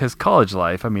them, because college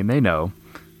life, I mean, they know.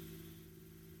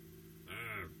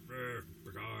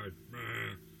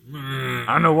 I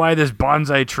don't know why this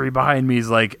bonsai tree behind me is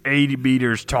like 80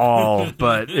 meters tall,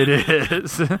 but it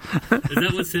is. Is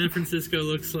that what San Francisco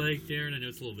looks like, Darren? I know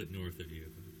it's a little bit north of you.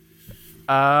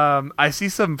 I see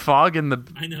some fog in the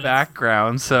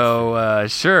background, so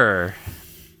sure. It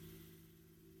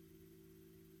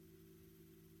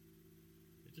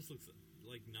just looks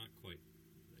like not quite.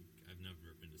 Like, I've never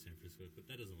been to San Francisco, but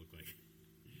that doesn't look like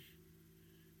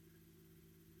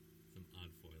some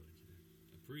odd foliage.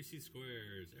 Parisi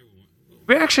Squares, everyone. Have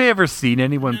we actually ever seen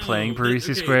anyone playing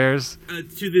Parisi Squares?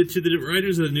 To the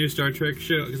writers of the new Star Trek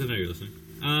show, because I know you're listening.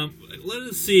 Let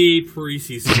us see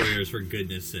Parisi Squares for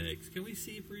goodness sakes. Can we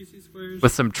see Parisi Squares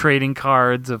with some trading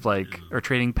cards of or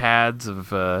trading pads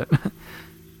of? Well,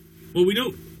 we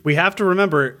don't. We have to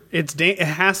remember it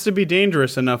has to be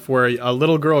dangerous enough where a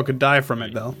little girl could die from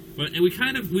it, though. But and we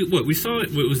saw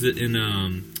it. What was it in?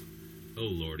 Oh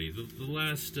lordy, the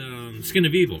last Skin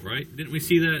of Evil, right? Didn't we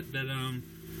see that?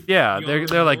 Yeah,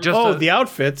 they're like just the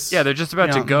outfits. Yeah, they're just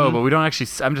about to go, but we don't actually.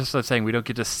 I'm just saying we don't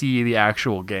get to see the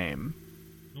actual game.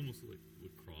 Almost like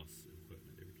what cross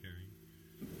equipment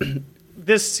they were carrying.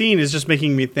 This scene is just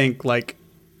making me think, like,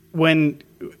 when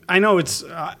I know it's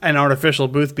an artificial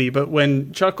Boothby, but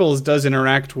when Chuckles does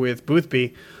interact with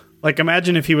Boothby, like,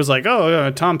 imagine if he was like,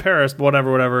 "Oh, Tom Paris,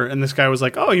 whatever," and this guy was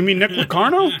like, "Oh, you mean Nick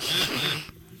Locarno?"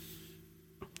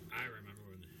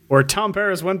 Or Tom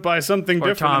Paris went by something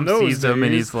different. Tom in those sees him days.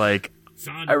 And he's like,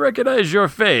 Son, I recognize your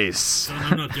face. Son,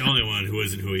 I'm not the only one who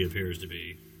isn't who he appears to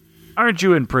be. Aren't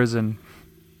you in prison?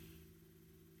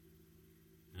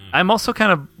 I'm also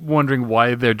kind of wondering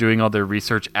why they're doing all their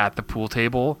research at the pool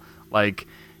table. Like,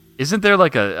 isn't there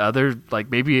like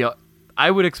maybe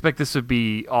I would expect this would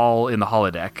be all in the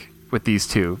holodeck with these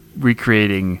two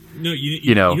recreating. No,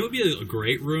 you know, it would be a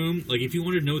great room. Like, if you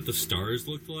wanted to know what the stars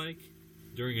looked like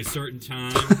during a certain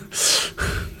time.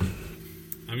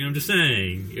 I mean, I'm just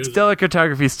saying. Stellar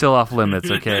cartography is still off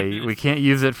limits, okay? We can't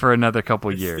use it for another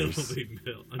couple years. Still being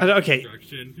built okay.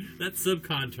 That's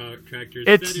subcontractors.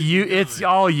 It's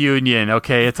all union,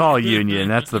 okay? It's all union.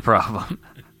 That's the problem.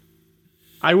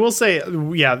 I will say,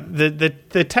 yeah,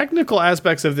 the technical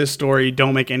aspects of this story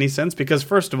don't make any sense because,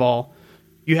 first of all,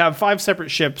 you have 5 separate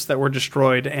ships that were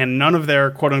destroyed, and none of their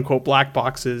quote-unquote black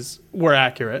boxes were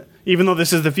accurate, even though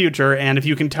this is the future, and if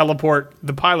you can teleport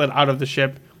the pilot out of the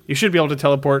ship, you should be able to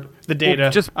teleport the data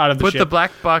out of the ship. Put the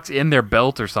black box in their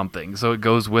belt or something, so it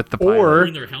goes with the pilot. Or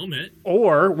in their helmet.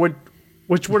 Or,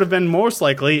 which would have been most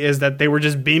likely, is that they were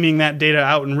just beaming that data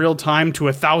out in real time to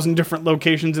 1,000 different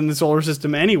locations in the solar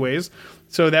system anyways,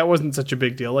 so that wasn't such a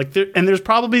big deal. And there's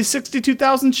probably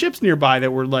 62,000 ships nearby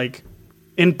that were, like,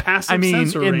 in passive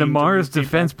sensor in the range Mars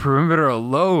defense perimeter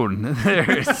alone,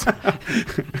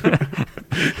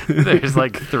 there's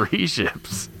like 3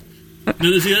 ships.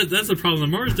 No, see, that's the problem. The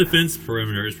Mars defense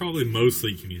perimeter is probably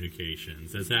mostly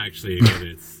communications. That's actually what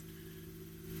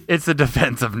it's a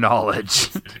defense of knowledge.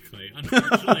 Exactly.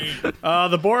 Unfortunately,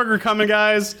 the Borg are coming,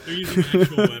 guys. They're using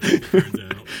actual weapons, turns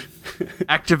out.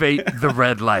 Activate the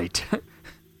red light.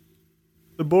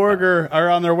 The Borg are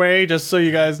on their way, just so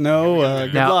you guys know.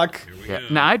 Good luck. Yeah.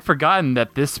 Now, I'd forgotten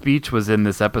that this speech was in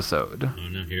this episode. Oh,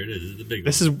 no, here it is. This is the big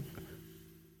one.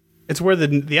 It's where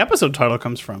the episode title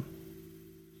comes from.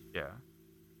 Yeah.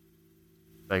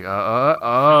 Like,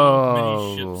 How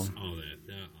many ships? Oh,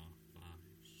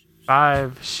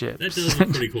 5 ships. That does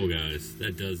look pretty cool, guys.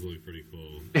 That does look pretty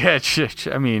cool. Yeah,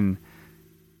 I mean,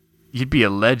 you'd be a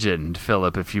legend,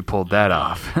 Philip, if you pulled that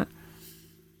off.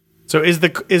 So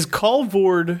is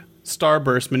Colvord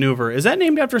Starburst maneuver, is that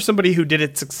named after somebody who did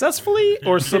it successfully,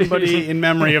 or somebody in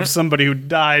memory of somebody who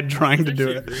died trying to do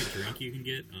it? There's a great drink you can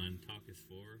get on Talkus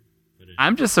 4.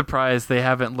 I'm just surprised they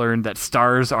haven't learned that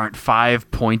stars aren't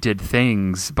 5-pointed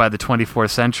things by the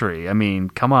 24th century. I mean,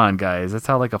 come on, guys. That's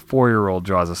how like a 4-year-old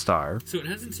draws a star. So it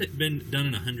hasn't been done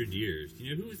in 100 years. Do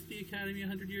you know who was at the Academy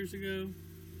 100 years ago?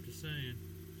 I'm just saying.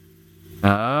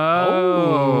 Oh.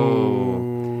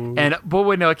 But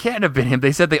wait, no, it can't have been him.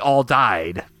 They said they all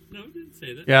died. No, it didn't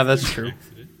say that. Yeah, that's true.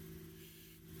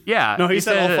 Yeah. No, he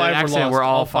said all 5 were lost. Where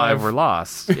all five were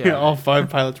lost. Yeah. All 5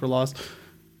 pilots were lost.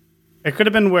 It could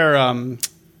have been where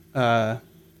the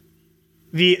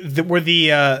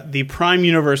Prime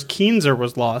Universe Keenzer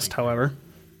was lost. However,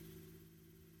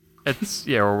 it's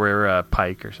or where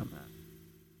Pike or something.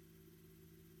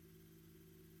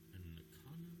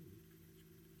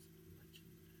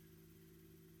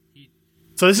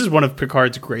 So this is one of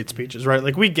Picard's great speeches, right?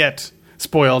 Like we get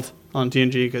spoiled on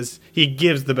TNG because he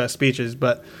gives the best speeches,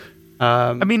 but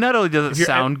I mean, not only does it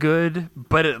sound good,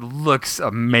 but it looks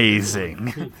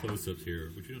amazing. Cool close-ups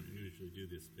here, which we don't usually do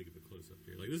this big of a close-up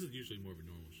here. Like this is usually more of a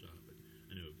normal shot, but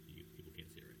I know people can't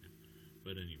see it right now.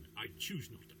 But anyway, I choose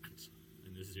not to answer,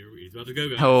 and this is here. He's about to go,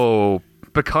 guys. Oh,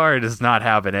 Picard is not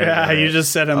having it. Yeah, you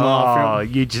just set him off.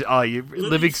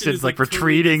 Livingston's like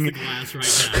retreating. Right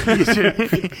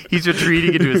He's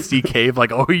retreating into a sea cave.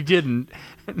 Like, oh, he didn't.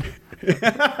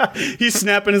 He's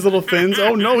snapping his little fins.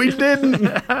 Oh no, he didn't.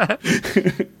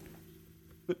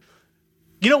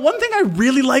 You know, one thing I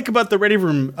really like about the Ready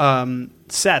Room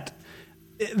set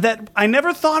that I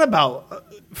never thought about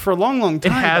for a long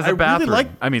time. It has a bathroom. Really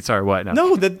I mean, sorry, what?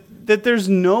 No, that there's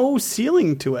no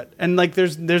ceiling to it, and like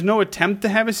there's no attempt to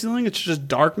have a ceiling. It's just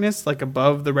darkness, like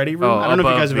above the Ready Room. I don't know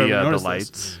if you guys have ever noticed the lights.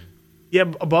 This. Yeah,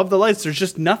 above the lights, there's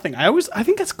just nothing. I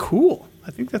think that's cool. I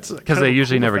think that's because they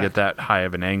usually never get that high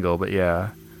of an angle, but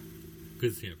yeah.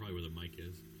 Because probably where the mic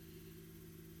is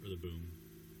or the boom.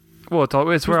 Well,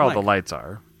 it's where all the lights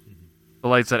are. Mm-hmm. The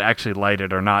lights that actually light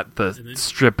it are not the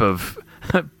strip of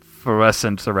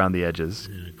fluorescence around the edges.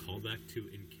 And a callback to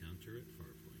Encounter at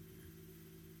Farpoint.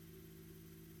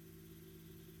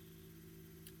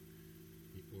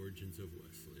 The origins of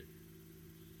Wesley.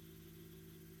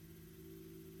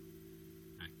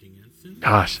 Acting Ensign.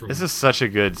 Gosh, this is such a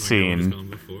good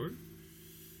scene.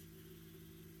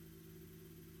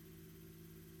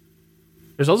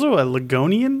 There's also a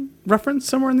Ligonian reference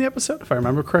somewhere in the episode, if I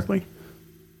remember correctly.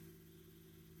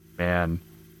 Man,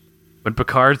 when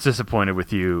Picard's disappointed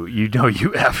with you, you know you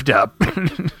effed up.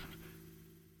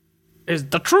 Is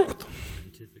the truth.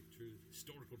 Scientific truth,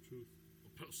 historical truth,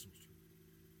 or personal truth.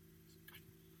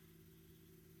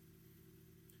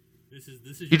 This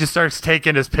is he just starts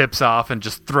taking his pips off and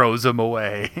just throws them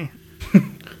away.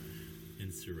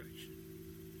 Insurrection.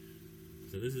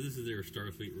 So this is their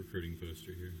Starfleet recruiting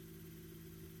poster here.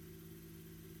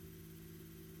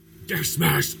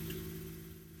 Dismissed.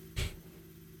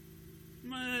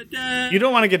 You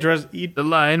don't want to get dressed. The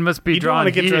line must be drawn. You don't want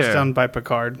to get here. dressed down by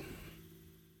Picard.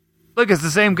 Look, it's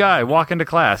the same guy walking to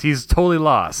class. He's totally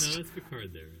lost. No, that's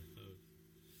Picard there. Oh.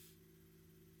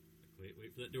 Wait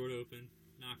for that door to open.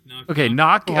 Knock. Okay,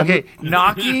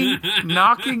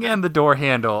 knocking, and the door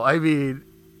handle. I mean,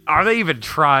 are they even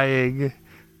trying?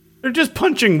 They're just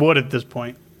punching wood at this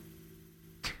point.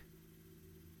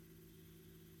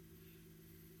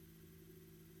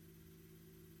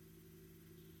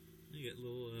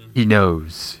 He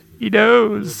knows. He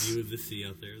knows. View of the sea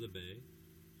out there, the bay.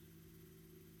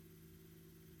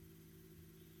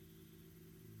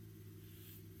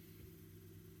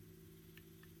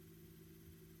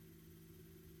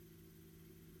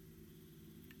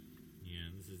 Yeah,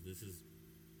 this is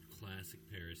classic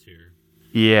Paris here.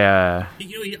 Yeah. I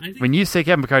think when you say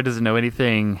Captain Picard doesn't know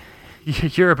anything,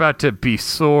 you're about to be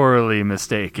sorely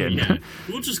mistaken. Yeah.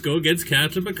 We'll just go against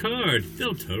Captain Picard.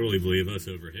 They'll totally believe us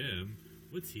over him.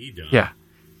 What's he done? Yeah.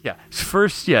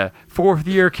 Fourth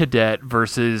year cadet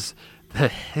versus the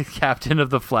captain of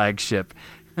the flagship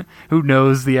who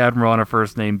knows the admiral on a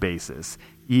first name basis.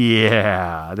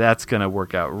 Yeah, that's going to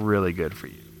work out really good for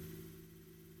you.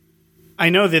 I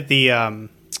know that the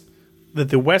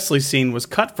Wesley scene was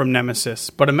cut from Nemesis,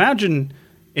 but imagine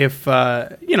if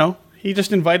he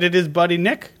just invited his buddy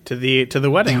Nick to the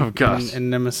wedding in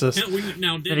Nemesis.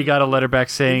 And he got a letter back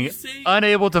saying,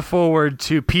 unable to forward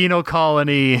to penal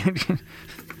colony.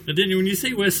 Now, Daniel, when you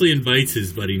say Wesley invites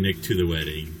his buddy Nick to the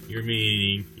wedding, you're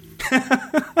meaning... I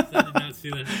did not see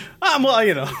that.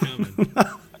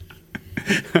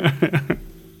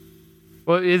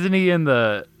 Well, isn't he in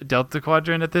the Delta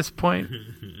Quadrant at this point?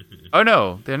 Oh,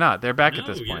 no, they're not. They're back at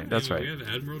this point. That's right. We have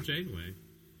Admiral Janeway.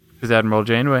 Who's Admiral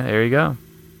Janeway? There you go.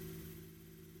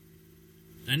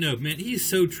 I know, man. He's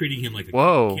so treating him like a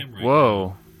Kim right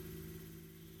now.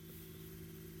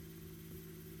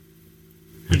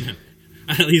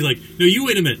 He's like, no, you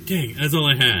wait a minute. Dang, that's all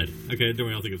I had. Okay, don't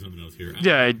worry, I'll think of something else here.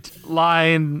 Yeah,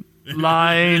 line.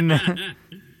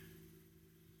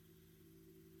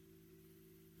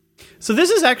 So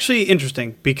this is actually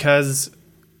interesting because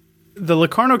the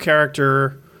Locarno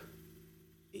character,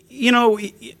 you know,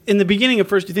 in the beginning at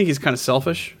first you think he's kind of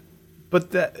selfish,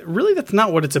 but that's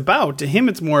not what it's about. To him,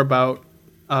 it's more about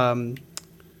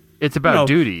it's about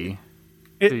duty.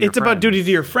 It's about duty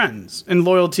to your friends and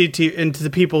loyalty to the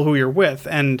people who you're with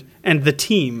and the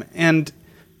team. And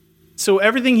so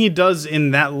everything he does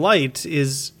in that light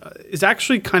is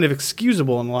actually kind of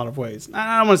excusable in a lot of ways.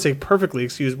 I don't want to say perfectly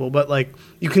excusable, but like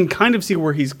you can kind of see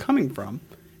where he's coming from.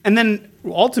 And then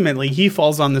ultimately he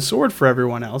falls on the sword for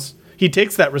everyone else. He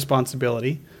takes that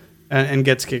responsibility and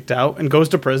gets kicked out and goes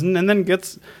to prison and then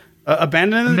gets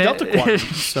abandoned in the Delta Quadrant.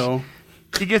 So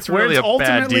he gets really a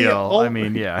bad deal. I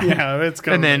mean, yeah. Yeah, it's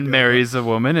kind and then marries a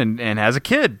woman and has a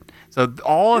kid. So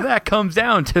all of that comes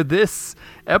down to this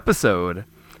episode.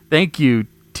 Thank you,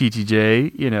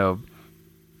 TTJ. You know,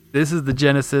 this is the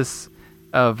genesis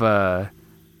of all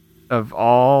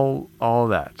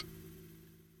that.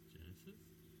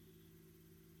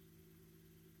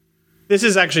 This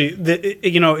is actually,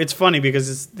 it's funny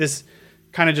because this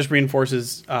kind of just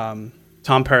reinforces Tom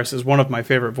Paris as one of my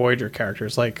favorite Voyager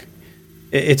characters. Like,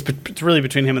 it's really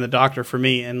between him and the Doctor for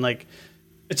me, and like,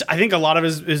 I think a lot of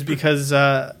it is because,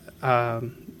 oh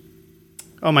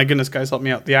my goodness, guys, help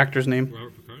me out. The actor's name.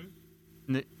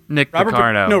 Nick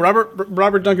Picardo. No,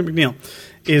 Robert Duncan McNeil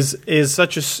is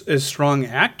such a strong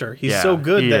actor. He's so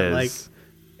good that like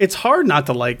it's hard not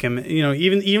to like him. You know,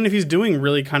 even if he's doing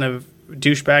really kind of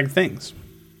douchebag things.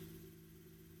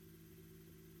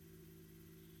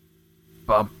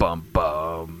 Bum bum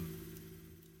bum.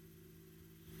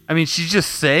 I mean, she's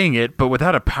just saying it, but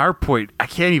without a PowerPoint, I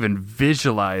can't even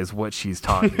visualize what she's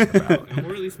talking about.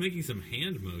 Or at least making some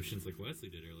hand motions like Wesley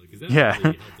did earlier, because that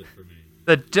really helped it for me.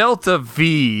 The Delta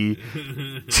V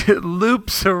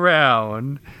loops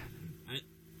around.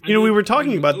 We were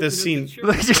talking about this scene.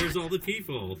 There's all the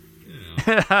people.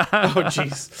 Oh,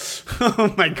 jeez.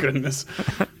 Oh, my goodness.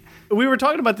 We were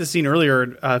talking about this scene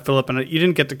earlier, Philip, and you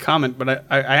didn't get to comment, but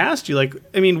I asked you, like,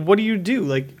 I mean, what do you do?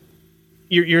 Like,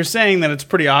 you're saying that it's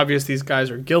pretty obvious these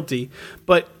guys are guilty,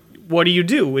 but what do you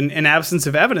do? In absence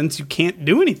of evidence, you can't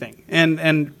do anything.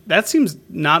 And that seems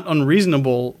not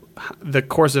unreasonable, the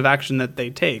course of action that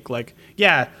they take. Like,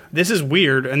 yeah, this is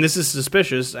weird, and this is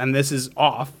suspicious, and this is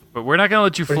off. But we're not going to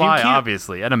let you fly,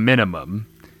 obviously, at a minimum.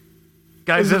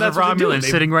 Guys, there's a Romulan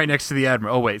sitting right next to the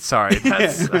Admiral. Oh, wait, sorry.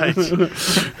 That's, but,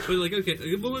 like,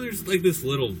 okay, well, there's, like, this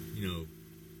little,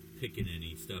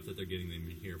 pickaninny stuff that they're getting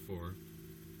them here for.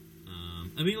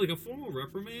 I mean, like, a formal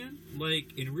reprimand,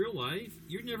 like, in real life,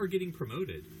 you're never getting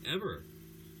promoted. Ever.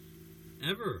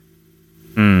 Ever.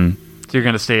 So you're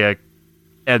going to stay a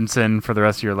ensign for the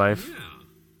rest of your life? Yeah.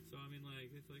 So, I mean, like,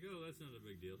 it's like, oh, that's not a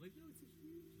big deal. Like, no, it's a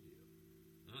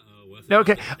huge deal. Uh-oh.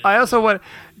 Okay, I also want...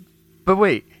 But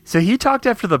wait, so he talked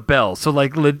after the bell. So,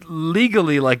 like,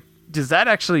 legally, like, does that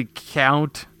actually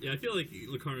count? Yeah, I feel like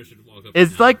Locarno should walk up.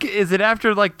 Is it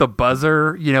after, like, the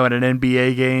buzzer, at an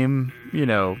NBA game,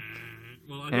 Well,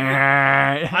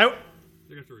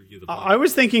 I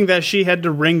was thinking that she had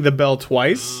to ring the bell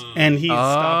twice, and he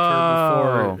stopped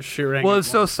her before she rang. Well, it's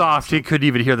so soft he couldn't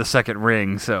even hear the second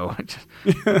ring, so...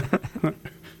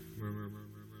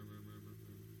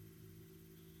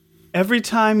 Every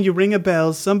time you ring a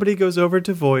bell, somebody goes over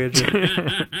to Voyager.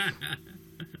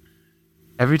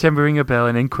 Every time we ring a bell,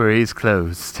 an inquiry is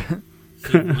closed.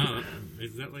 So,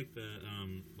 is that like the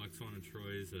Loxana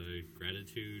Troy's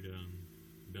gratitude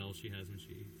bell she has when she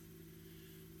eats?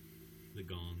 The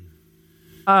gong.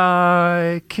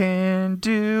 I can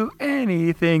do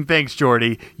anything. Thanks,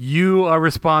 Jordy. You are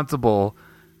responsible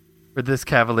for this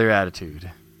cavalier attitude.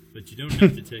 But you don't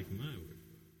have to take my word.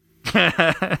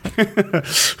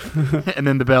 And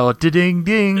then the bell, ding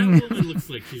ding. That woman looks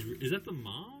like is that the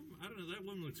mom? I don't know. That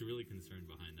woman looks really concerned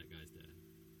behind that guy's death.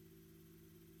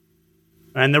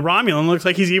 And the Romulan looks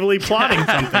like he's evilly plotting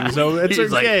something, so it's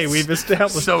okay. We've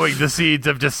established sowing the seeds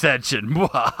of dissension.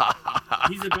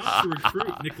 He's about to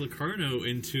recruit Nick Locarno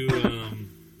into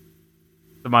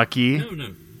the Maquis.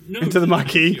 No, into the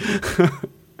Maquis.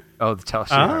 Oh, the Tal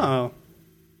Shiar. Oh,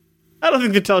 I don't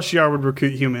think the Tal Shiar would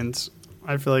recruit humans.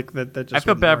 I feel like that just. I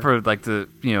feel bad work. for like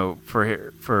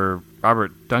for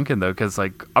Robert Duncan though, because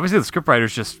like obviously the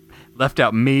scriptwriters just left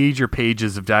out major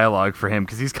pages of dialogue for him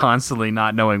because he's constantly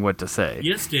not knowing what to say.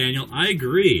 Yes, Daniel, I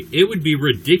agree. It would be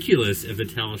ridiculous if the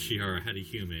Tal Shiar had a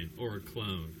human or a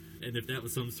clone, and if that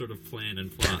was some sort of plan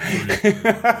and plot,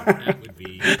 that would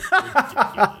be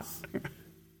ridiculous.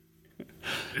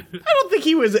 I don't think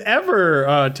he was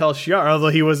ever Tel Shiar, although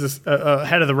he was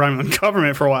head of the Romulan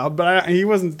government for a while. But he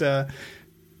wasn't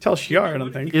Tel Shiar, I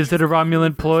don't think. Is it a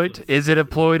Romulan ploy? Is it a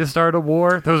ploy to start a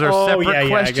war? Those are separate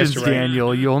questions, right.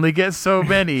 Daniel. You only get so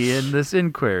many in this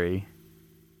inquiry.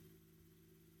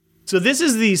 So this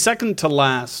is the second to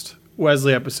last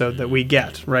Wesley episode that we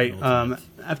get, right?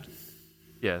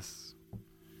 Yes.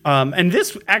 And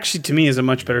this actually, to me, is a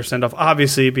much better send-off,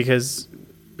 obviously, because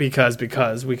we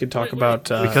could talk about...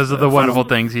 because of the wonderful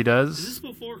things he does. Is this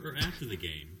before or after the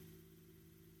game?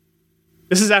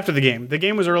 This is after the game. The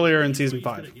game was earlier in Season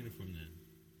 5.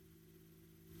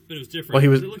 But it was different. Well, he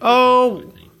was...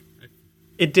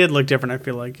 It it did look different, I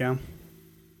feel like, yeah.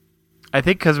 I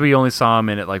think because we only saw him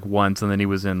in it like once, and then he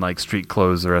was in like street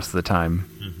clothes the rest of the time.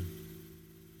 Mm-hmm.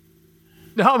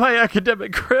 Not my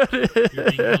academic credit. We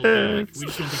just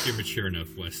don't think you're mature enough,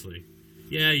 Wesley.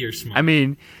 Yeah, you're smart. I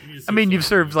mean, you've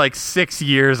served like 6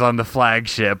 years on the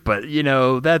flagship, but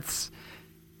it's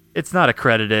not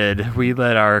accredited. We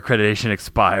let our accreditation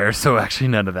expire, so actually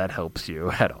none of that helps you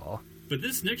at all. But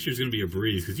this next year is going to be a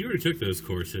breeze, because you already took those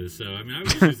courses, so, I mean, I would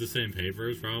just use the same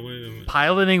papers, probably.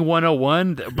 Piloting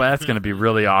 101? But that's going to be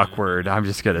really awkward, I'm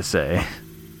just going to say.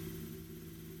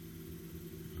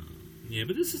 Yeah,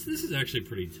 but this is actually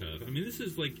pretty tough. I mean, this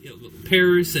is like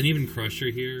Paris and even Crusher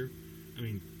here. I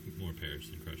mean, more Paris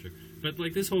than Crusher. But,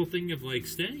 like, this whole thing of, like,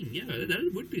 staying, yeah,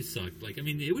 that would be sucked. Like, I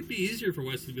mean, it would be easier for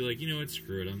Wes to be like, you know what,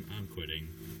 screw it, I'm quitting.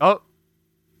 Oh,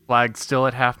 flag still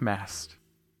at half-mast.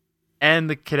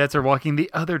 And the cadets are walking the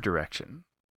other direction.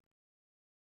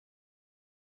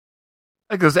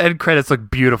 Like, those end credits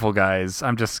look beautiful, guys.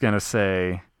 I'm just going to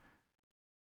say.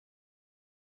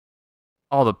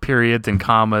 All the periods and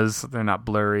commas, they're not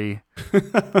blurry.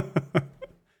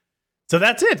 So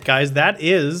that's it, guys. That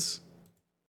is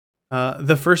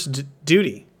the first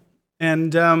duty.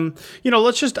 And, I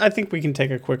think we can take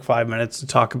a quick 5 minutes to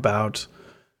talk about,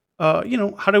 how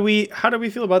do we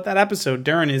feel about that episode?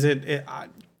 Darren, is it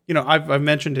I've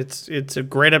mentioned it's a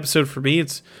great episode for me.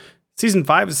 It's season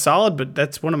 5 is solid, but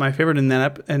that's one of my favorite in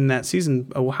that season.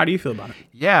 How do you feel about it?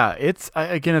 Yeah, it's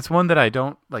one that I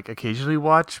don't like occasionally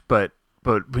watch, but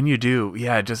when you do,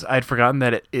 yeah, I'd forgotten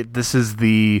that this is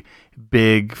the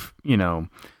big,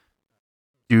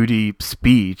 duty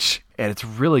speech, and it's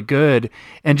really good.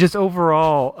 And just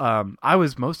overall, I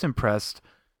was most impressed.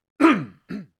 I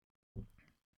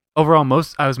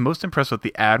was most impressed with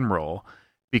the Admiral,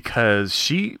 because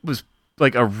she was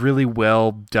like a really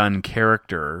well done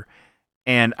character,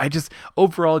 and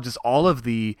overall all of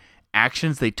the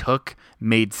actions they took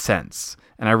made sense,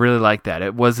 and I really like that.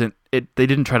 They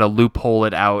didn't try to loophole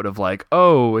it out of like,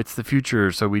 oh, it's the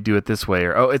future, so we do it this way,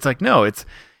 or oh, it's like, no,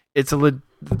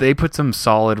 they put some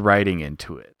solid writing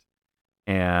into it,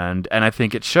 and I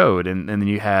think it showed. And then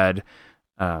you had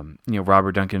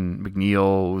Robert Duncan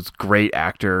McNeil was a great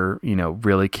actor,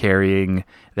 really carrying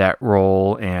that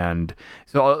role. And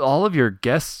so all of your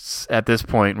guests at this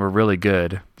point were really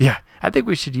good. Yeah, I think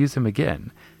we should use them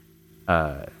again.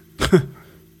 What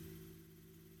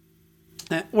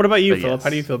about you, Philip? Yes. How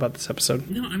do you feel about this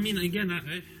episode? No, I mean, again,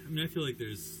 I feel like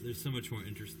there's so much more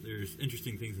there's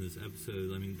interesting things in this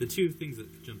episode. I mean, the two things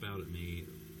that jump out at me,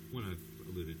 I've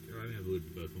alluded to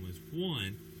both of them, is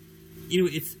one,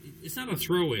 it's not a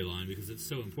throwaway line because it's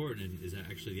so important and is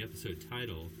actually the episode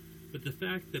title, but the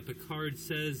fact that Picard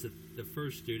says that the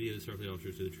first duty of the Starfleet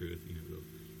officers to the truth, and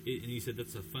he said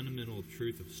that's a fundamental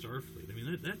truth of Starfleet. I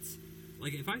mean, that's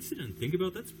like, if I sit and think about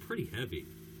it, that's pretty heavy.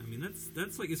 I mean,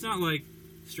 that's like, it's not like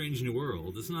Strange New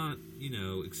World. It's not,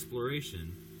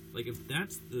 exploration. Like, if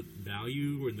that's the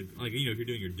value, or if you're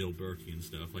doing your Dilbertian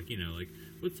stuff, like,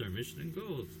 what's our mission and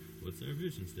goals? What's our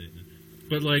vision statement?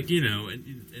 But,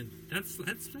 and that's a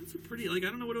pretty, I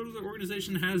don't know what other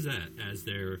organization has that as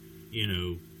their,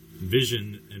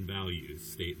 vision and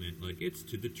values statement. Like, it's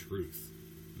to the truth.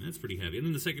 And that's pretty heavy. And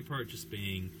then the second part just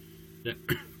being that,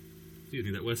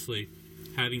 that Wesley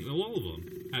having, all of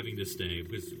them having to stay,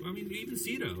 because, even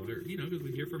Cito, because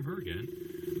we hear from her again,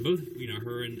 both,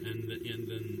 her and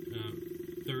then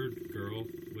third girl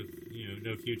with,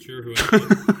 no future, who I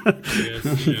guess,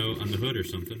 on the hood or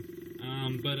something.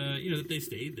 But that they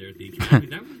stayed there at the academy,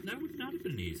 that would not have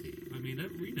been easy. I mean,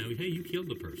 hey, you killed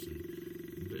the person,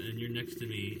 and you're next to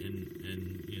me, and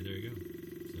there you go.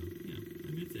 So,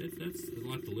 that's a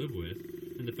lot to live with,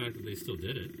 and the fact that they still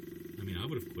did it. I mean, I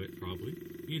would have quit probably.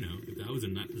 If I was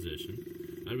in that position,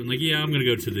 I'd have been like, yeah, I'm going to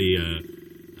go to the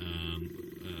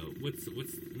what's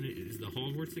is the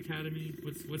Hogwarts Academy?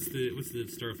 What's the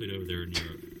Starfleet over there in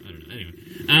Europe? I don't know. Anyway,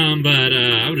 but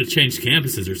I would have changed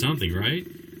campuses or something, right?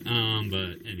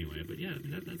 But anyway, yeah,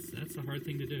 that's a hard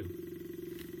thing to do.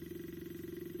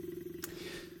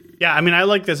 Yeah, I mean, I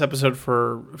like this episode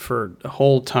for a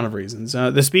whole ton of reasons.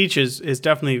 The speech is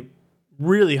definitely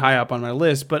really high up on my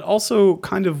list, but also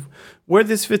kind of where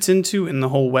this fits into in the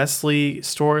whole Wesley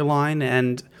storyline.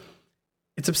 And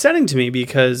it's upsetting to me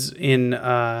because in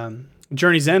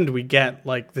Journey's End, we get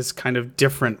like this kind of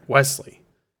different Wesley,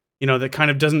 that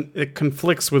kind of it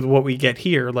conflicts with what we get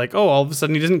here. Like, oh, all of a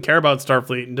sudden he doesn't care about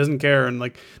Starfleet and doesn't care. And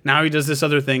like now he does this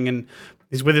other thing and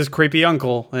he's with his creepy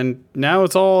uncle and now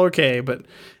it's all okay. But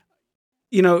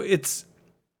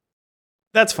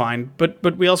that's fine,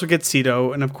 but we also get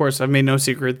Cedo, and of course, I've made no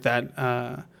secret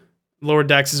that Lower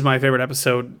Decks is my favorite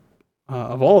episode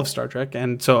of all of Star Trek,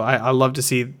 and so I love to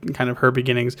see kind of her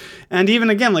beginnings, and even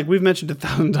again, like we've mentioned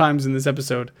 1,000 times in this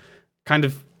episode, kind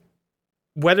of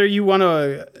whether you want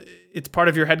to, it's part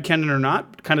of your headcanon or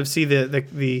not, kind of see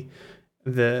the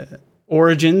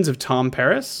origins of Tom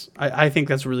Paris. I think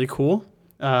that's really cool,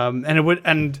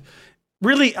 and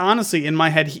really, honestly, in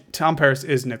my head, Tom Paris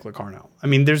is Nick Locarno. I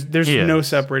mean, there's no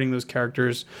separating those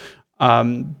characters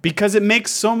because it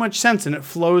makes so much sense and it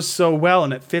flows so well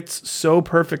and it fits so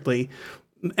perfectly.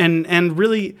 And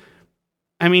really,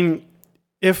 I mean,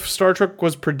 if Star Trek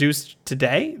was produced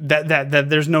today,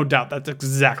 that there's no doubt that's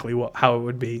exactly how it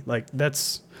would be. Like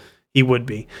he would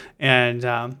be.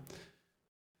 And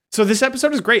so this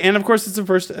episode is great, and of course it's the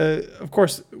first. Of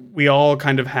course, we all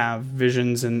kind of have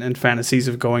visions and fantasies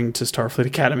of going to Starfleet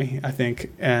Academy, I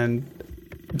think, and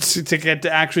to get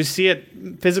to actually see it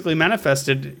physically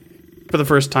manifested for the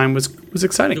first time was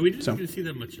exciting. So we didn't even see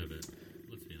that much of it.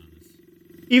 Let's be honest.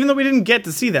 Even though we didn't get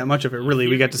to see that much of it, really,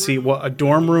 we got to see a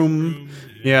dorm room.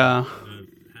 Yeah.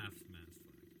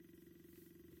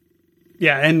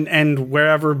 Yeah, and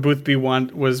wherever Boothby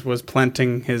was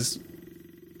planting his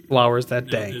flowers that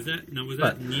day. Was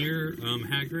that near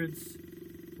Hagrid's,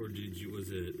 or was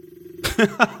it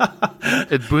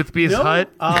at Boothby's hut?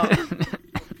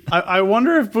 I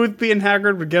wonder if Boothby and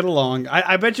Hagrid would get along.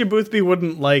 I bet you Boothby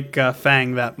wouldn't like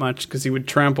Fang that much because he would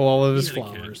trample all of his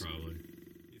flowers.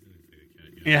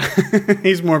 Yeah,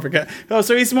 he's more of a cat. Oh,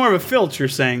 so he's more of a Filch, you're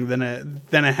saying, than a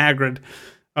Hagrid.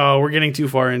 Oh, we're getting too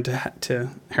far into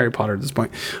Harry Potter at this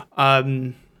point.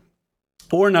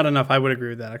 Or not enough. I would agree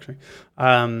with that, actually.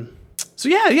 So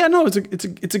no,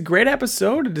 it's a great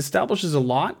episode. It establishes a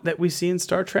lot that we see in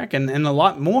Star Trek, and a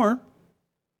lot more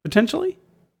potentially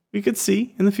we could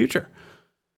see in the future.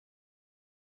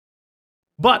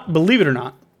 But believe it or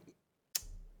not,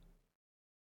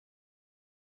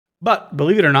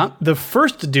 the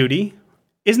first duty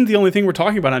isn't the only thing we're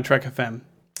talking about on Trek FM.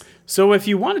 So if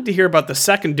you wanted to hear about the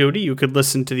second duty, you could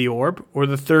listen to the Orb, or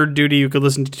the third duty, you could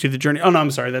listen to the Journey. Oh no,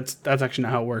 I'm sorry, that's actually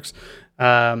not how it works.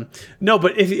 No,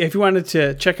 but if you wanted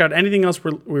to check out anything else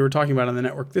we were talking about on the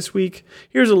network this week,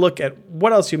 here's a look at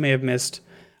what else you may have missed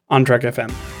on Trek FM.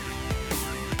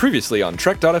 Previously on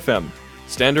Trek.fm,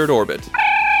 Standard Orbit.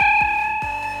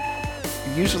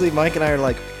 Usually Mike and I are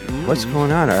like, what's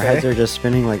going on? Our heads are just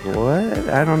spinning like, what?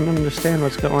 I don't understand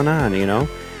what's going on, And,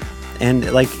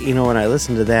 when I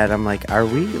listen to that, I'm like, are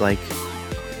we,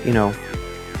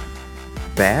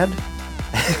 bad?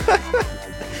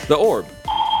 The Orb.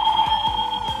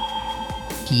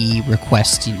 He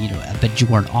requests, a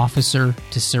Bajoran officer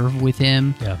to serve with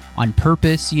him on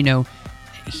purpose.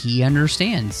 He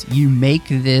understands. You make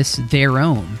this their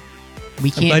own. I'm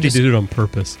glad he did it on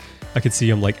purpose. I could see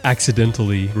him,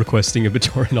 accidentally requesting a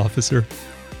Bajoran officer.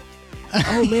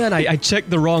 Oh, man, I checked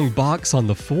the wrong box on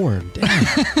the form. Damn.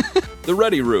 The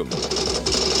Ready Room.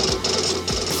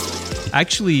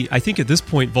 Actually, I think at this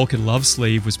point, Vulcan Love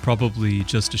Slave was probably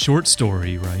just a short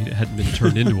story, right? It hadn't been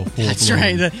turned into a full-blown That's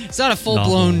right. It's not a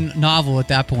full-blown novel at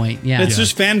that point. Yeah, It's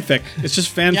just fanfic. It's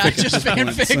just fanfic. Yeah, it's just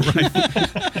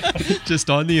fanfic.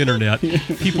 Just on the internet.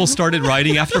 People started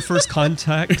writing after First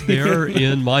Contact there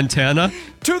in Montana.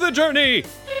 To the Journey!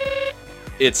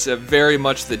 It's very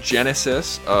much the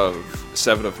genesis of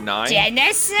 7 of 9.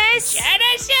 Genesis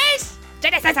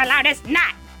allowed us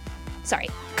not. Sorry.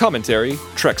 Commentary,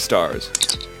 Trek Stars.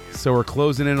 So we're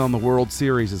closing in on the World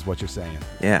Series is what you're saying.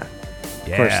 Yeah.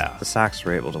 Of course, the Sox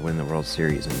were able to win the World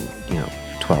Series in,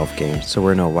 12 games. So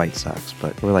we're no White Sox,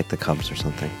 but we're like the Cubs or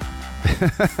something.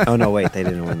 Oh, no, wait, they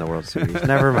didn't win the World Series.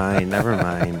 Never mind.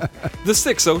 The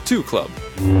 602 Club.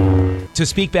 To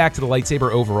speak back to the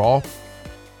lightsaber overall,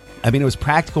 it was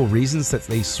practical reasons that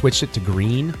they switched it to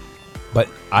green, but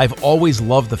I've always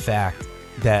loved the fact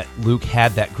that Luke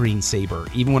had that green saber,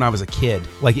 even when I was a kid.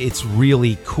 It's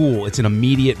really cool. It's an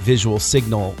immediate visual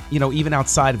signal, even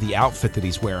outside of the outfit that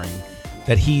he's wearing,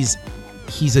 that he's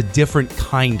a different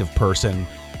kind of person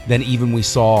than even we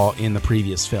saw in the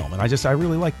previous film. And I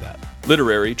really like that.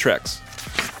 Literary Treks.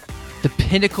 The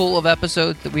pinnacle of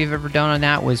episodes that we've ever done on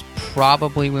that was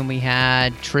probably when we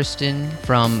had Tristan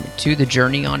from To the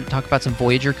Journey on to talk about some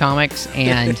Voyager comics,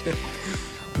 and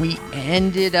we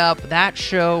ended up, that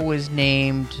show was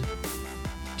named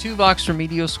Tuvok's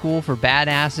Remedial School for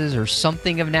Badasses or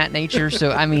something of that nature.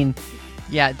 So, I mean,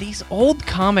 yeah, these old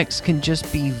comics can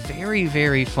just be very,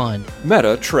 very fun.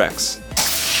 Meta Treks.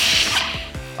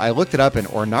 I looked it up, and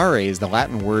ornare is the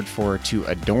Latin word for to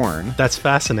adorn. That's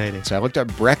fascinating. So I looked up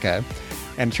brecca,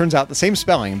 and it turns out the same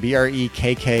spelling,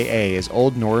 B-R-E-K-K-A, is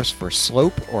Old Norse for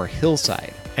slope or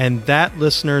hillside. And that,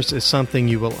 listeners, is something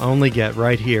you will only get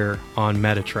right here on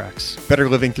Metatreks. Better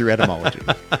living through etymology.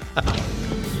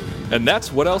 And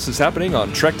that's what else is happening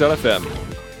on Trek.fm.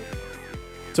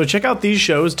 So check out these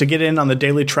shows to get in on the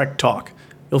daily Trek talk.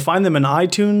 You'll find them in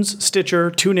iTunes,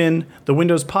 Stitcher, TuneIn, the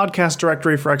Windows Podcast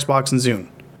Directory for Xbox and Zune.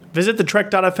 Visit the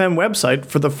Trek.fm website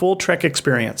for the full Trek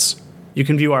experience. You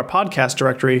can view our podcast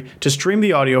directory to stream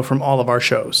the audio from all of our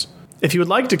shows. If you would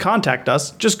like to contact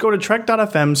us, just go to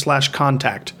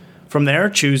trek.fm/contact. From there,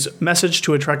 choose Message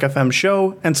to a Trek FM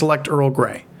Show and select Earl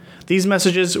Grey. These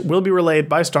messages will be relayed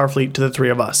by Starfleet to the three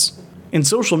of us. In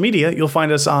social media, you'll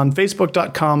find us on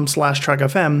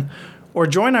facebook.com/trekfm, or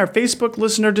join our Facebook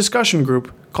listener discussion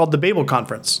group called the Babel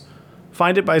Conference.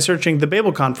 Find it by searching the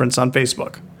Babel Conference on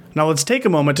Facebook. Now let's take a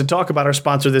moment to talk about our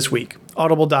sponsor this week,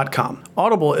 Audible.com.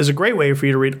 Audible is a great way for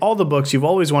you to read all the books you've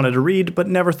always wanted to read but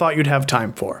never thought you'd have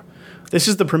time for. This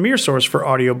is the premier source for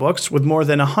audiobooks with more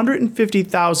than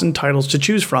 150,000 titles to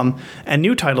choose from and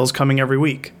new titles coming every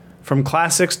week. From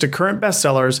classics to current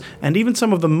bestsellers and even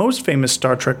some of the most famous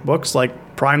Star Trek books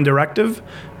like Prime Directive,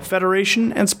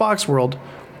 Federation, and Spock's World,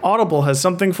 Audible has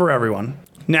something for everyone.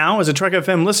 Now, as a Trek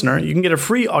FM listener, you can get a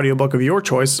free audiobook of your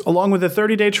choice along with a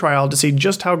 30-day trial to see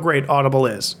just how great Audible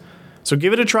is. So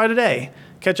give it a try today.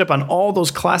 Catch up on all those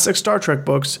classic Star Trek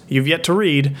books you've yet to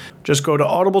read. Just go to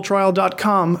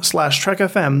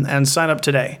audibletrial.com/trekfm and sign up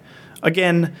today.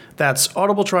 Again, that's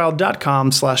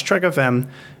audibletrial.com/trekfm,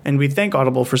 and we thank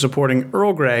Audible for supporting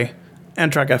Earl Grey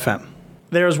and Trek FM.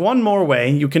 There's one more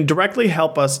way you can directly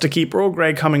help us to keep Earl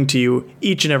Grey coming to you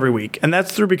each and every week, and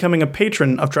that's through becoming a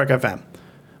patron of Trek FM.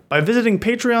 By visiting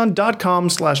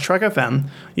patreon.com/trekfm,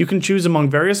 you can choose among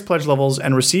various pledge levels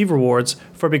and receive rewards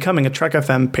for becoming a Trek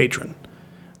FM patron.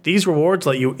 These rewards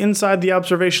let you inside the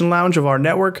observation lounge of our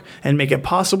network and make it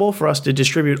possible for us to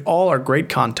distribute all our great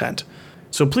content.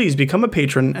 So please become a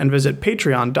patron and visit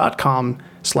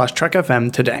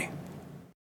patreon.com/trekfm today.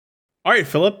 All right,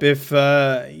 Philip, if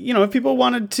people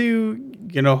wanted to,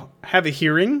 have a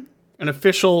hearing, an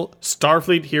official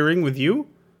Starfleet hearing with you,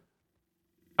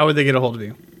 how would they get a hold of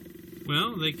you?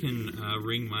 Well, they can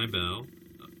ring my bell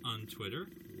on Twitter,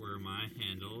 where my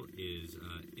handle is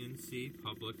NC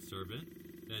Public Servant.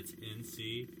 That's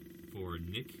NC for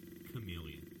Nick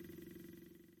Chameleon.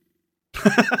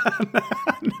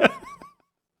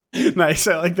 Nice,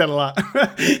 I like that a lot.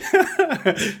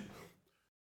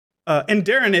 And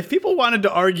Darren, if people wanted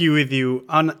to argue with you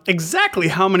on exactly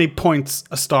how many points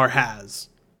a star has,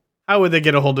 how would they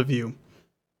get a hold of you?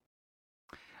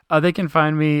 They can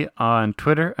find me on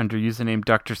Twitter under username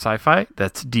Dr. Sci-Fi.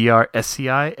 That's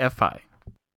DRSCIFI.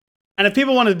 And if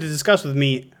people wanted to discuss with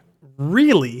me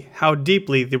really how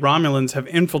deeply the Romulans have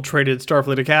infiltrated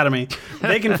Starfleet Academy,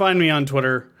 they can find me on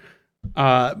Twitter.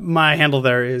 My handle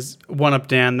there is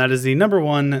 1UpDan. That is the number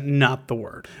 1, not the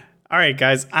word. All right,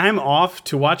 guys, I'm off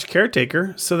to watch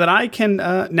Caretaker so that I can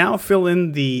now fill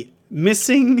in the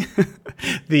missing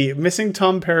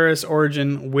Tom Paris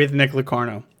origin with Nick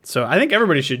Locarno. So I think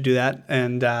everybody should do that,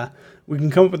 and we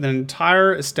can come up with an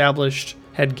entire established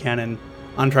headcanon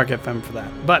on Trek FM for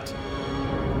that. But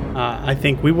I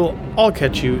think we will all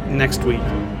catch you next week.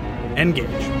 Engage.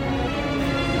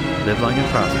 Live long and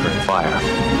prosper. Fire.